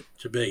needed it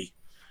to be.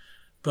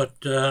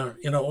 But,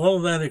 all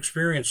of that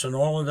experience and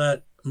all of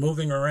that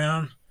moving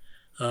around,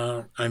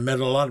 I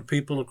met a lot of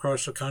people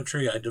across the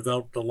country. I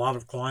developed a lot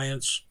of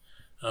clients.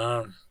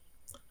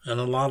 And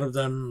a lot of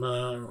them,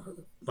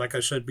 like I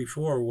said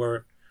before,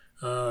 were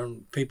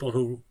people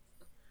who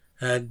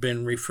had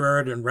been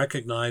referred and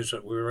recognized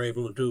that we were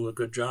able to do a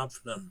good job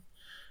for them.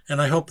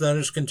 And I hope that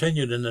has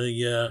continued in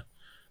the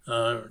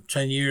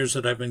 10 years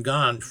that I've been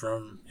gone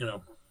from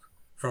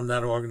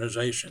that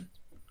organization.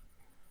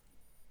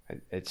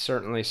 It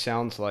certainly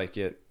sounds like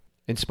it.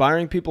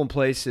 Inspiring People and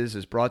Places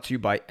is brought to you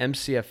by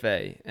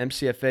MCFA.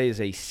 MCFA is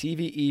a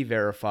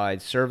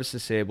CVE-verified,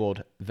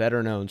 service-disabled,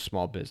 veteran-owned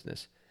small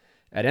business.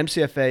 At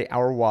MCFA,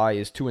 our why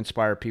is to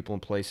inspire people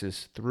and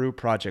places through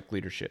project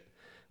leadership.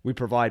 We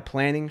provide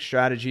planning,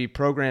 strategy,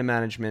 program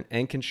management,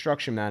 and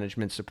construction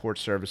management support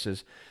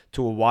services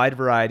to a wide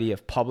variety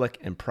of public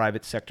and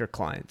private sector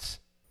clients.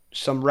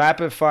 Some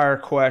rapid-fire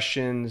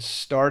questions,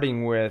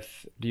 starting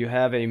with, do you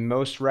have a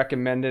most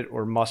recommended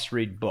or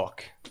must-read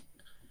book?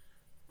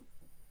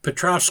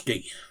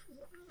 Petrosky.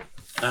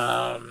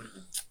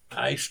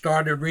 I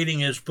started reading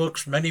his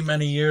books many,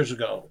 many years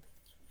ago.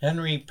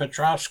 Henry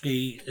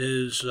Petrosky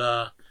is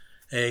a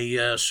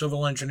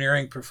civil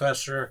engineering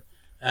professor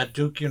at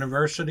Duke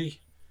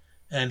University,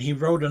 and he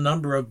wrote a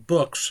number of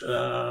books.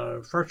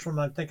 First one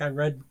I think I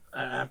read,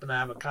 I happen to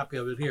have a copy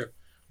of it here,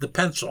 The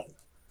Pencil.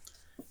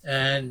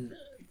 And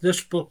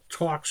this book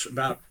talks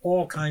about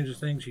all kinds of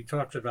things. He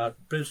talks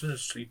about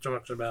business. He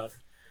talks about,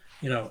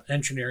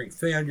 engineering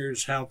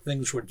failures, how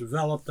things were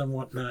developed and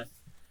whatnot.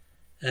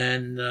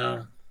 And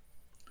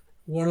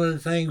one of the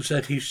things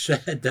that he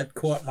said that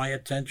caught my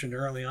attention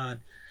early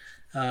on,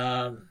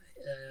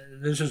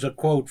 this is a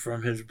quote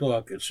from his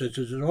book. It says,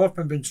 "It has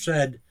often been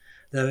said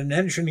that an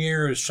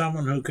engineer is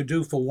someone who could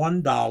do for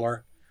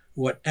 $1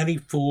 what any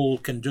fool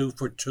can do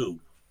for $2.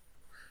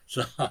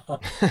 So,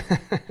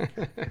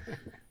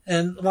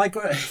 and like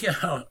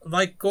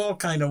all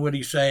kind of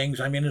witty sayings,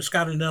 I mean, it's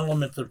got an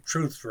element of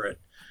truth for it.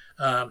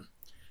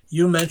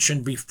 You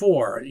mentioned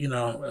before,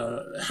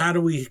 how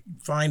do we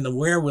find the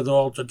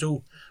wherewithal to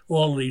do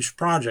all these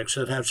projects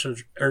that have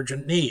such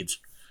urgent needs?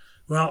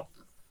 Well,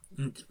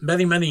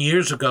 many, many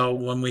years ago,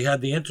 when we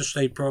had the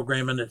interstate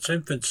program in its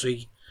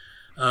infancy,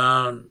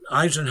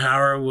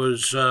 Eisenhower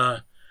was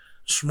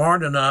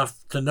smart enough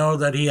to know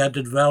that he had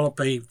to develop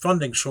a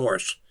funding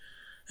source,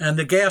 and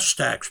the gas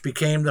tax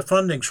became the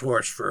funding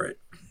source for it.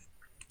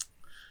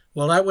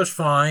 Well, that was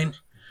fine,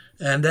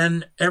 and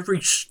then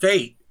every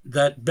state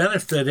that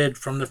benefited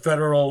from the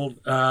federal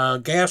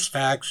gas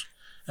tax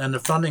and the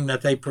funding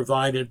that they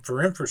provided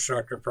for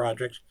infrastructure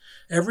projects,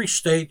 every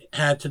state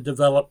had to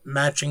develop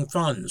matching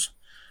funds.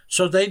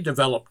 So they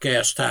developed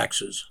gas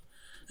taxes.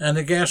 And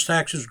the gas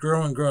taxes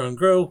grew and grew and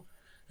grew.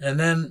 And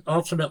then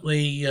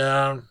ultimately,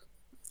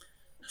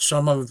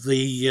 some of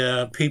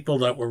the people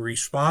that were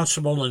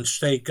responsible in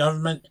state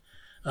government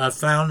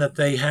found that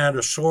they had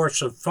a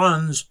source of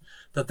funds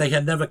that they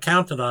had never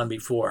counted on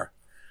before.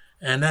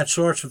 And that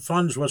source of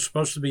funds was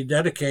supposed to be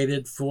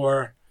dedicated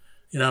for,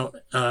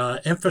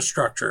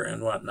 infrastructure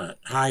and whatnot,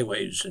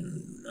 highways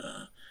and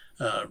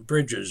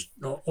bridges,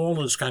 all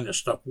this kind of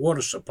stuff,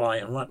 water supply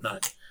and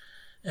whatnot.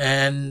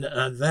 And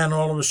then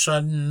all of a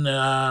sudden,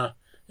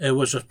 it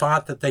was a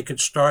pot that they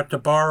could start to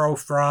borrow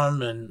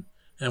from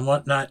and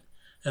whatnot.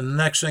 And the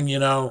next thing you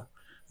know,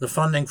 the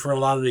funding for a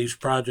lot of these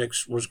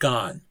projects was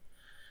gone.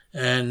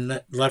 And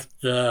that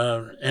left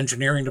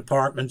engineering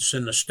departments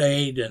in the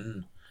state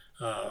and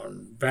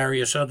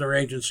various other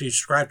agencies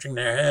scratching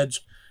their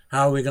heads.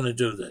 How are we going to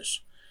do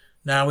this?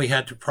 Now we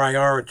had to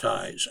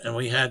prioritize, and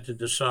we had to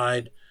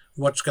decide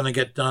what's going to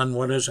get done,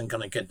 what isn't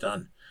going to get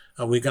done.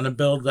 Are we going to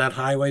build that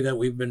highway that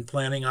we've been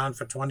planning on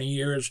for 20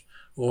 years,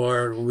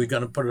 or are we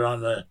going to put it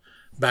on the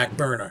back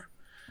burner?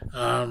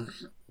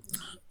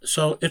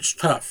 So it's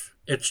tough.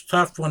 It's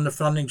tough when the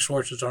funding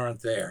sources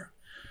aren't there.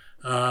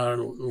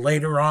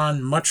 Later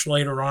on, much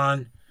later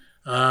on,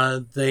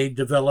 they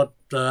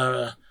developed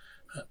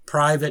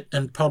private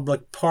and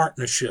public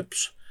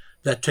partnerships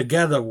that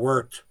together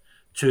worked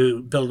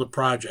to build a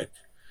project.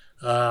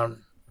 A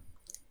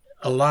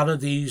lot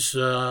of these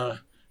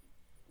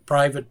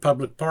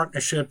private-public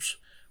partnerships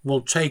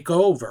will take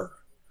over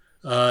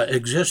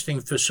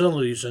existing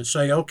facilities and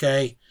say,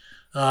 okay,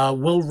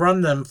 we'll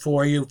run them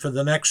for you for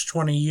the next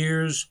 20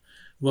 years.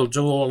 We'll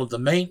do all of the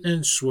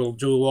maintenance. We'll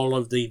do all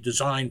of the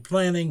design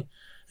planning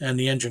and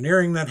the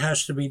engineering that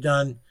has to be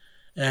done.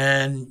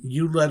 And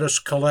you let us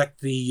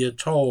collect the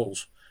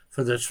tolls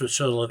for this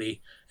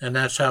facility. And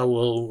that's how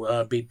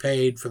we'll be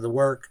paid for the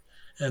work.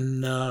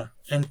 And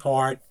in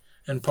part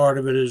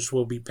of it is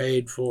we'll be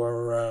paid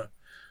for,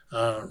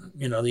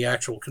 the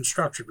actual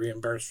construction,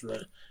 reimbursed for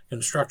the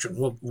construction.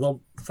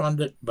 We'll fund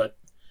it, but,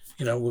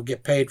 we'll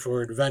get paid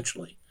for it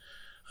eventually.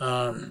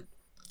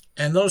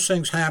 And those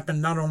things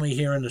happen not only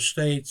here in the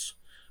States,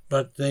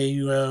 but they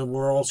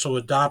were also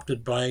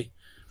adopted by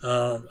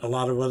a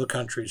lot of other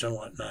countries and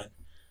whatnot.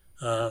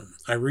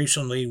 I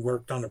recently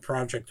worked on a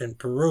project in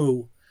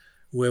Peru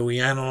where we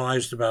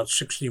analyzed about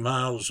 60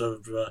 miles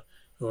of,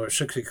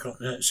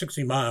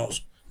 60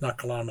 miles, not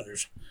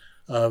kilometers,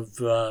 of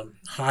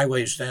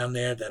highways down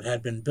there that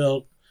had been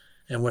built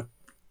and were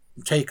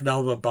taken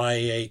over by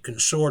a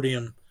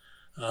consortium.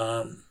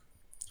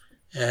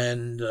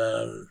 And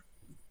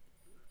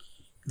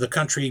the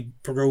country,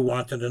 Peru,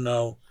 wanted to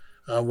know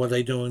were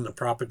they doing the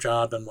proper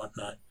job and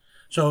whatnot.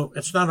 So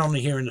it's not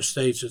only here in the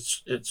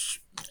States, it's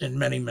in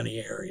many, many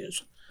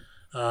areas.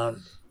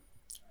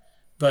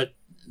 But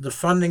the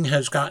funding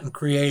has gotten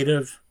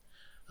creative.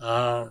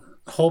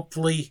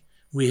 Hopefully,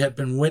 we have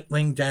been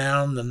whittling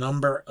down the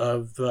number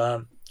of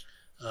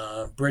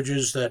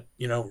bridges that,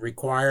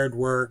 required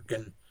work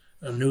and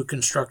new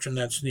construction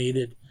that's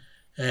needed.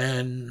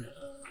 And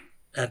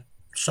at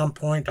some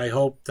point, I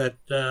hope that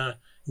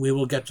we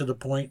will get to the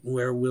point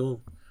where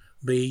we'll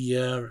be,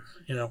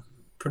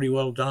 pretty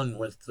well done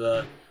with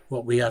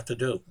what we have to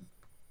do.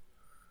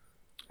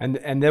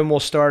 And then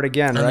we'll start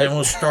again, right? And then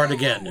we'll start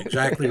again.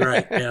 Exactly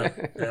right.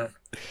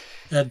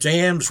 Yeah.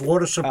 Dams,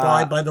 water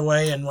supply, by the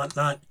way, and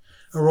whatnot,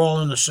 are all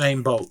in the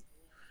same boat.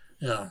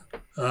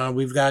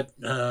 We've got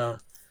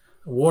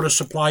water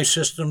supply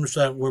systems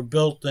that were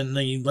built in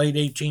the late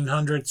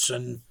 1800s,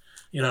 and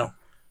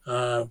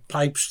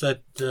pipes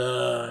that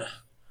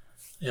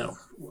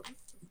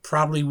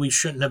probably we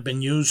shouldn't have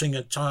been using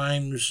at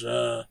times.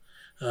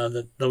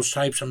 Those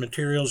types of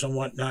materials and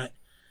whatnot,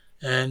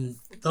 and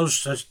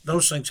those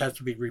things have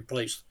to be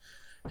replaced.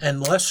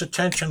 And less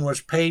attention was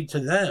paid to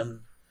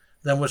them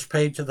than was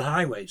paid to the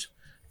highways,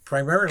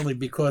 primarily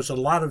because a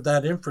lot of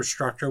that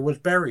infrastructure was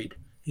buried.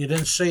 You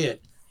didn't see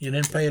it. You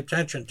didn't pay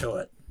attention to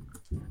it.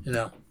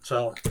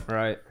 So.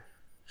 Right.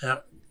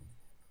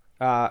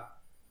 Yeah.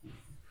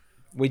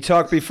 We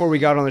talked before we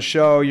got on the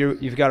show.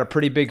 You've got a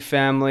pretty big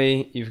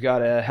family. You've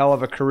got a hell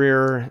of a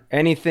career.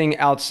 Anything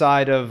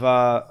outside of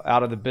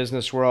out of the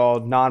business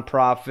world,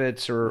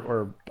 nonprofits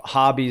or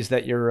hobbies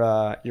that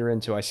you're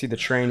into? I see the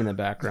train in the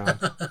background.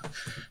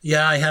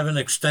 Yeah, I have an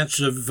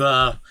extensive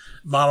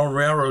model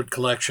railroad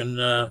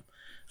collection.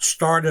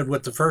 Started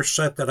with the first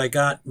set that I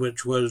got,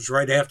 which was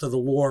right after the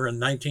war in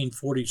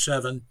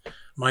 1947.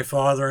 My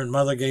father and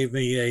mother gave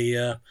me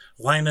a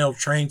Lionel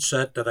train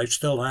set that I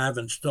still have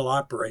and still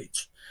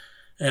operates.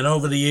 And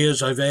over the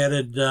years, I've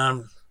added,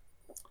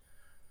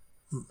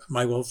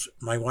 my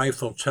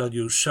wife will tell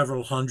you,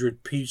 several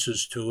hundred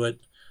pieces to it,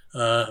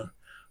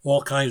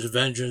 all kinds of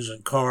engines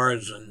and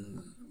cars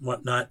and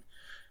whatnot.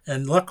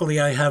 And luckily,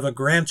 I have a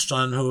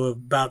grandson who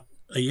about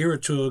a year or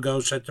two ago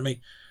said to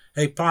me,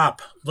 "Hey,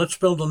 Pop, let's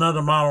build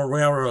another model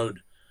railroad."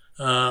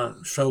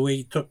 So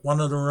we took one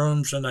of the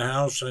rooms in the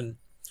house, and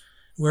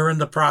we're in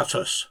the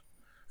process.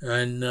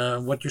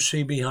 And what you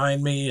see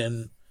behind me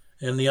and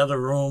in the other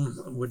room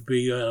would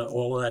be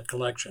all of that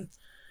collection.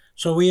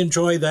 So we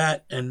enjoy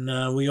that,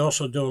 and we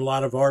also do a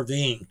lot of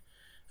RVing.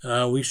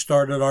 We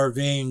started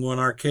RVing when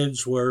our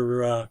kids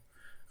were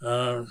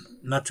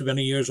not too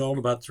many years old,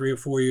 about 3 or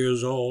 4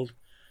 years old.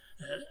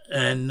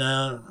 And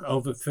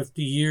over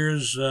 50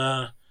 years,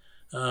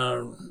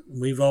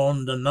 we've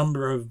owned a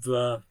number of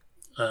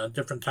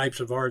different types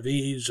of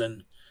RVs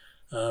and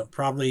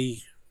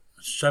probably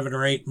 7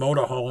 or 8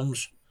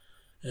 motorhomes.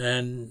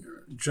 And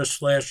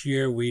just last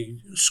year,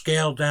 we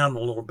scaled down a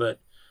little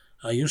bit.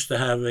 I used to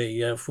have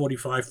a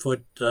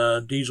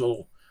 45-foot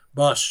diesel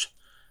bus,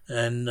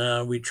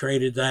 and we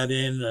traded that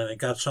in, and it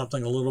got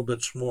something a little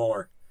bit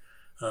smaller.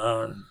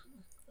 I'm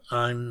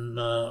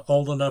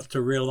old enough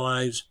to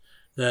realize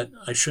that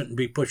I shouldn't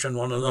be pushing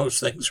one of those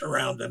things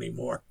around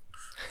anymore.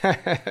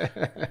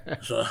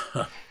 So,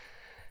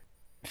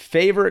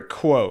 favorite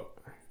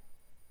quote?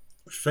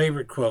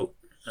 Favorite quote.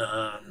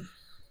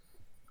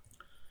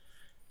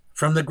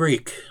 From the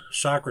Greek,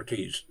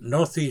 Socrates,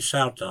 "Nothi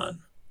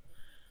Sauton,"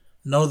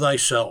 know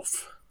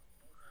thyself.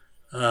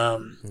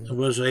 It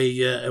was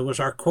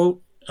our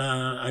quote,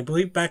 I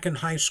believe, back in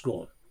high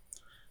school.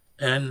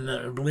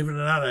 And believe it or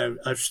not,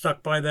 I've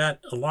stuck by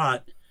that a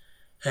lot.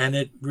 And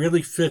it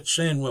really fits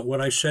in with what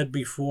I said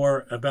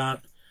before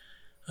about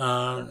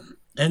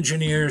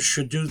engineers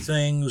should do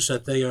things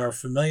that they are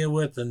familiar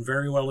with and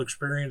very well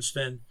experienced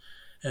in,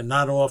 and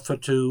not offer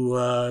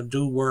to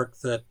do work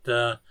that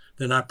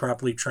they're not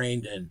properly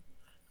trained in.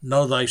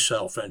 Know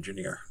thyself,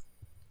 engineer.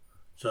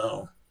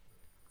 So,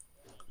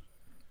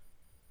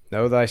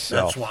 know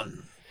thyself. That's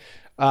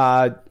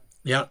one.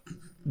 Yeah.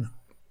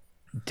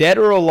 Dead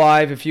or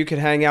alive, if you could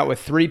hang out with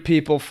 3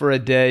 people for a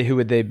day, who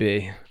would they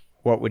be?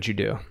 What would you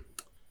do?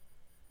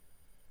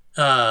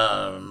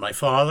 My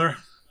father,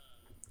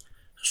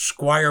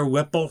 Squire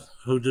Whipple,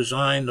 who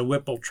designed the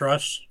Whipple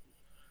Truss.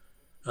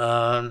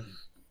 And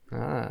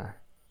I'll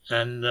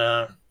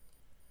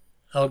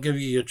give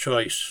you your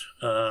choice.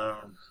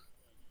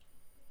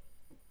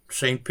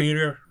 St.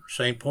 Peter,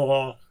 St.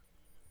 Paul,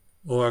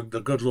 or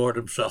the good Lord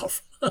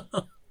himself.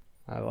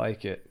 I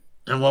like it.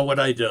 And what would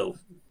I do?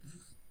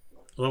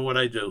 What would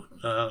I do?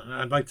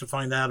 I'd like to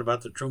find out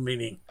about the true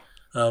meaning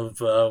of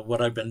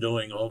what I've been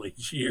doing all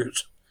these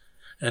years.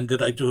 And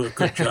did I do a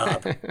good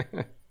job?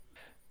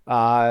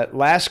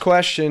 Last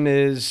question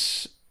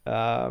is,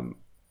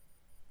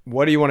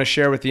 what do you want to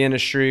share with the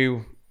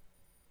industry?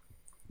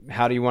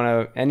 How do you want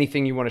to,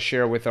 anything you want to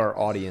share with our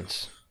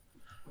audience?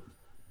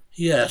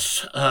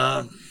 Yes.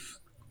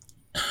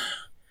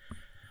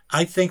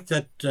 I think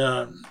that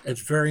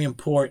it's very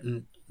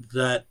important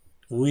that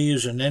we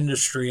as an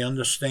industry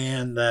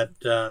understand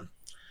that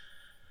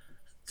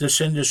this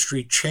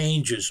industry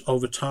changes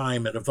over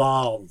time. It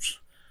evolves.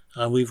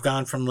 We've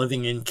gone from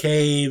living in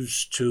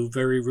caves to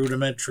very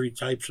rudimentary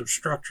types of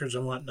structures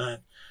and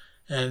whatnot.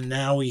 And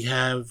now we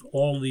have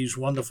all these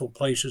wonderful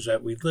places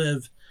that we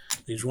live,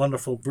 these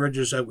wonderful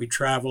bridges that we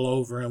travel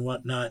over and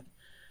whatnot.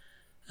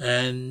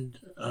 And,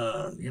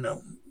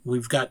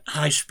 we've got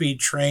high-speed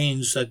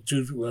trains that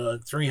do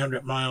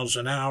 300 miles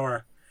an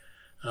hour.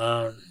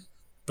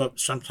 But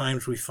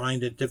sometimes we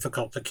find it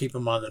difficult to keep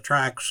them on the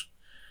tracks.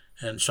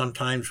 And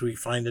sometimes we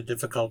find it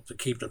difficult to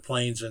keep the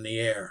planes in the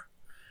air.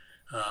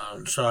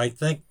 So I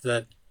think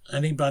that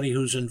anybody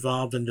who's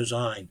involved in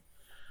design,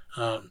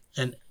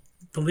 and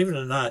believe it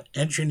or not,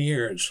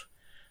 engineers,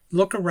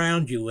 look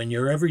around you in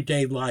your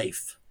everyday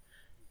life,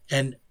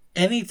 and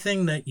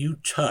anything that you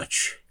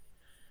touch,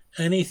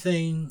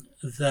 anything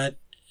that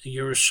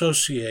you're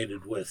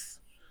associated with,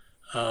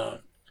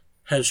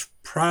 has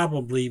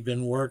probably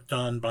been worked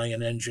on by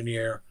an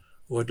engineer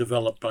or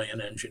developed by an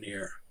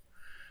engineer.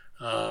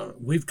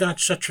 We've got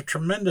such a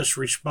tremendous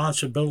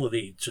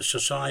responsibility to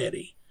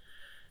society.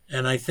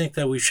 And I think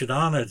that we should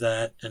honor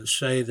that and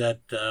say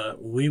that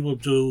we will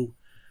do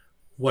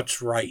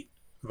what's right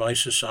by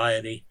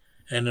society.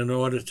 And in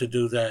order to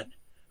do that,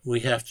 we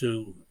have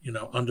to,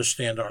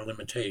 understand our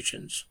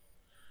limitations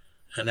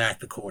and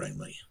act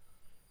accordingly.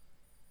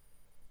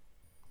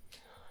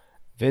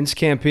 Vince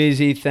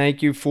Campisi,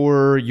 thank you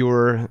for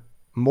your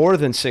more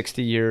than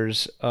 60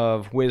 years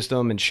of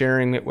wisdom and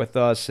sharing it with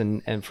us,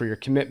 and for your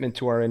commitment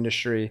to our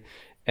industry,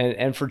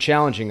 and for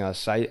challenging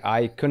us.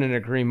 I couldn't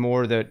agree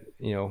more that,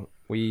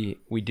 we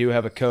do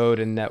have a code,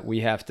 and that we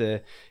have to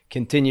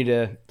continue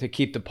to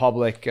keep the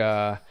public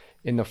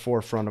in the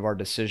forefront of our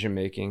decision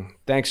making.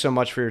 Thanks so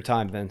much for your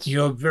time, Vince.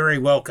 You're very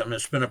welcome.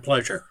 It's been a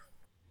pleasure.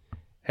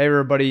 Hey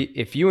everybody,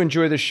 if you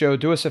enjoy the show,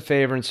 do us a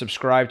favor and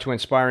subscribe to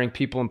Inspiring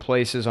People and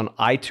Places on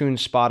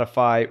iTunes,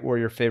 Spotify, or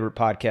your favorite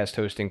podcast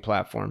hosting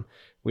platform.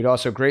 We'd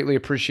also greatly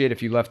appreciate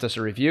if you left us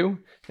a review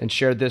and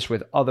shared this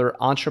with other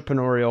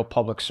entrepreneurial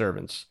public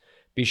servants.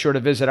 Be sure to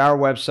visit our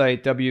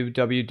website,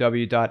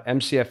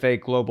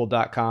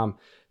 www.mcfaglobal.com.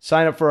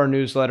 Sign up for our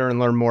newsletter and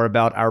learn more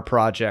about our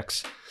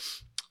projects.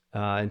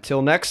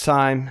 Until next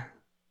time,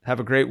 have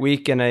a great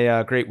week and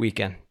a great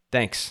weekend.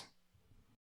 Thanks.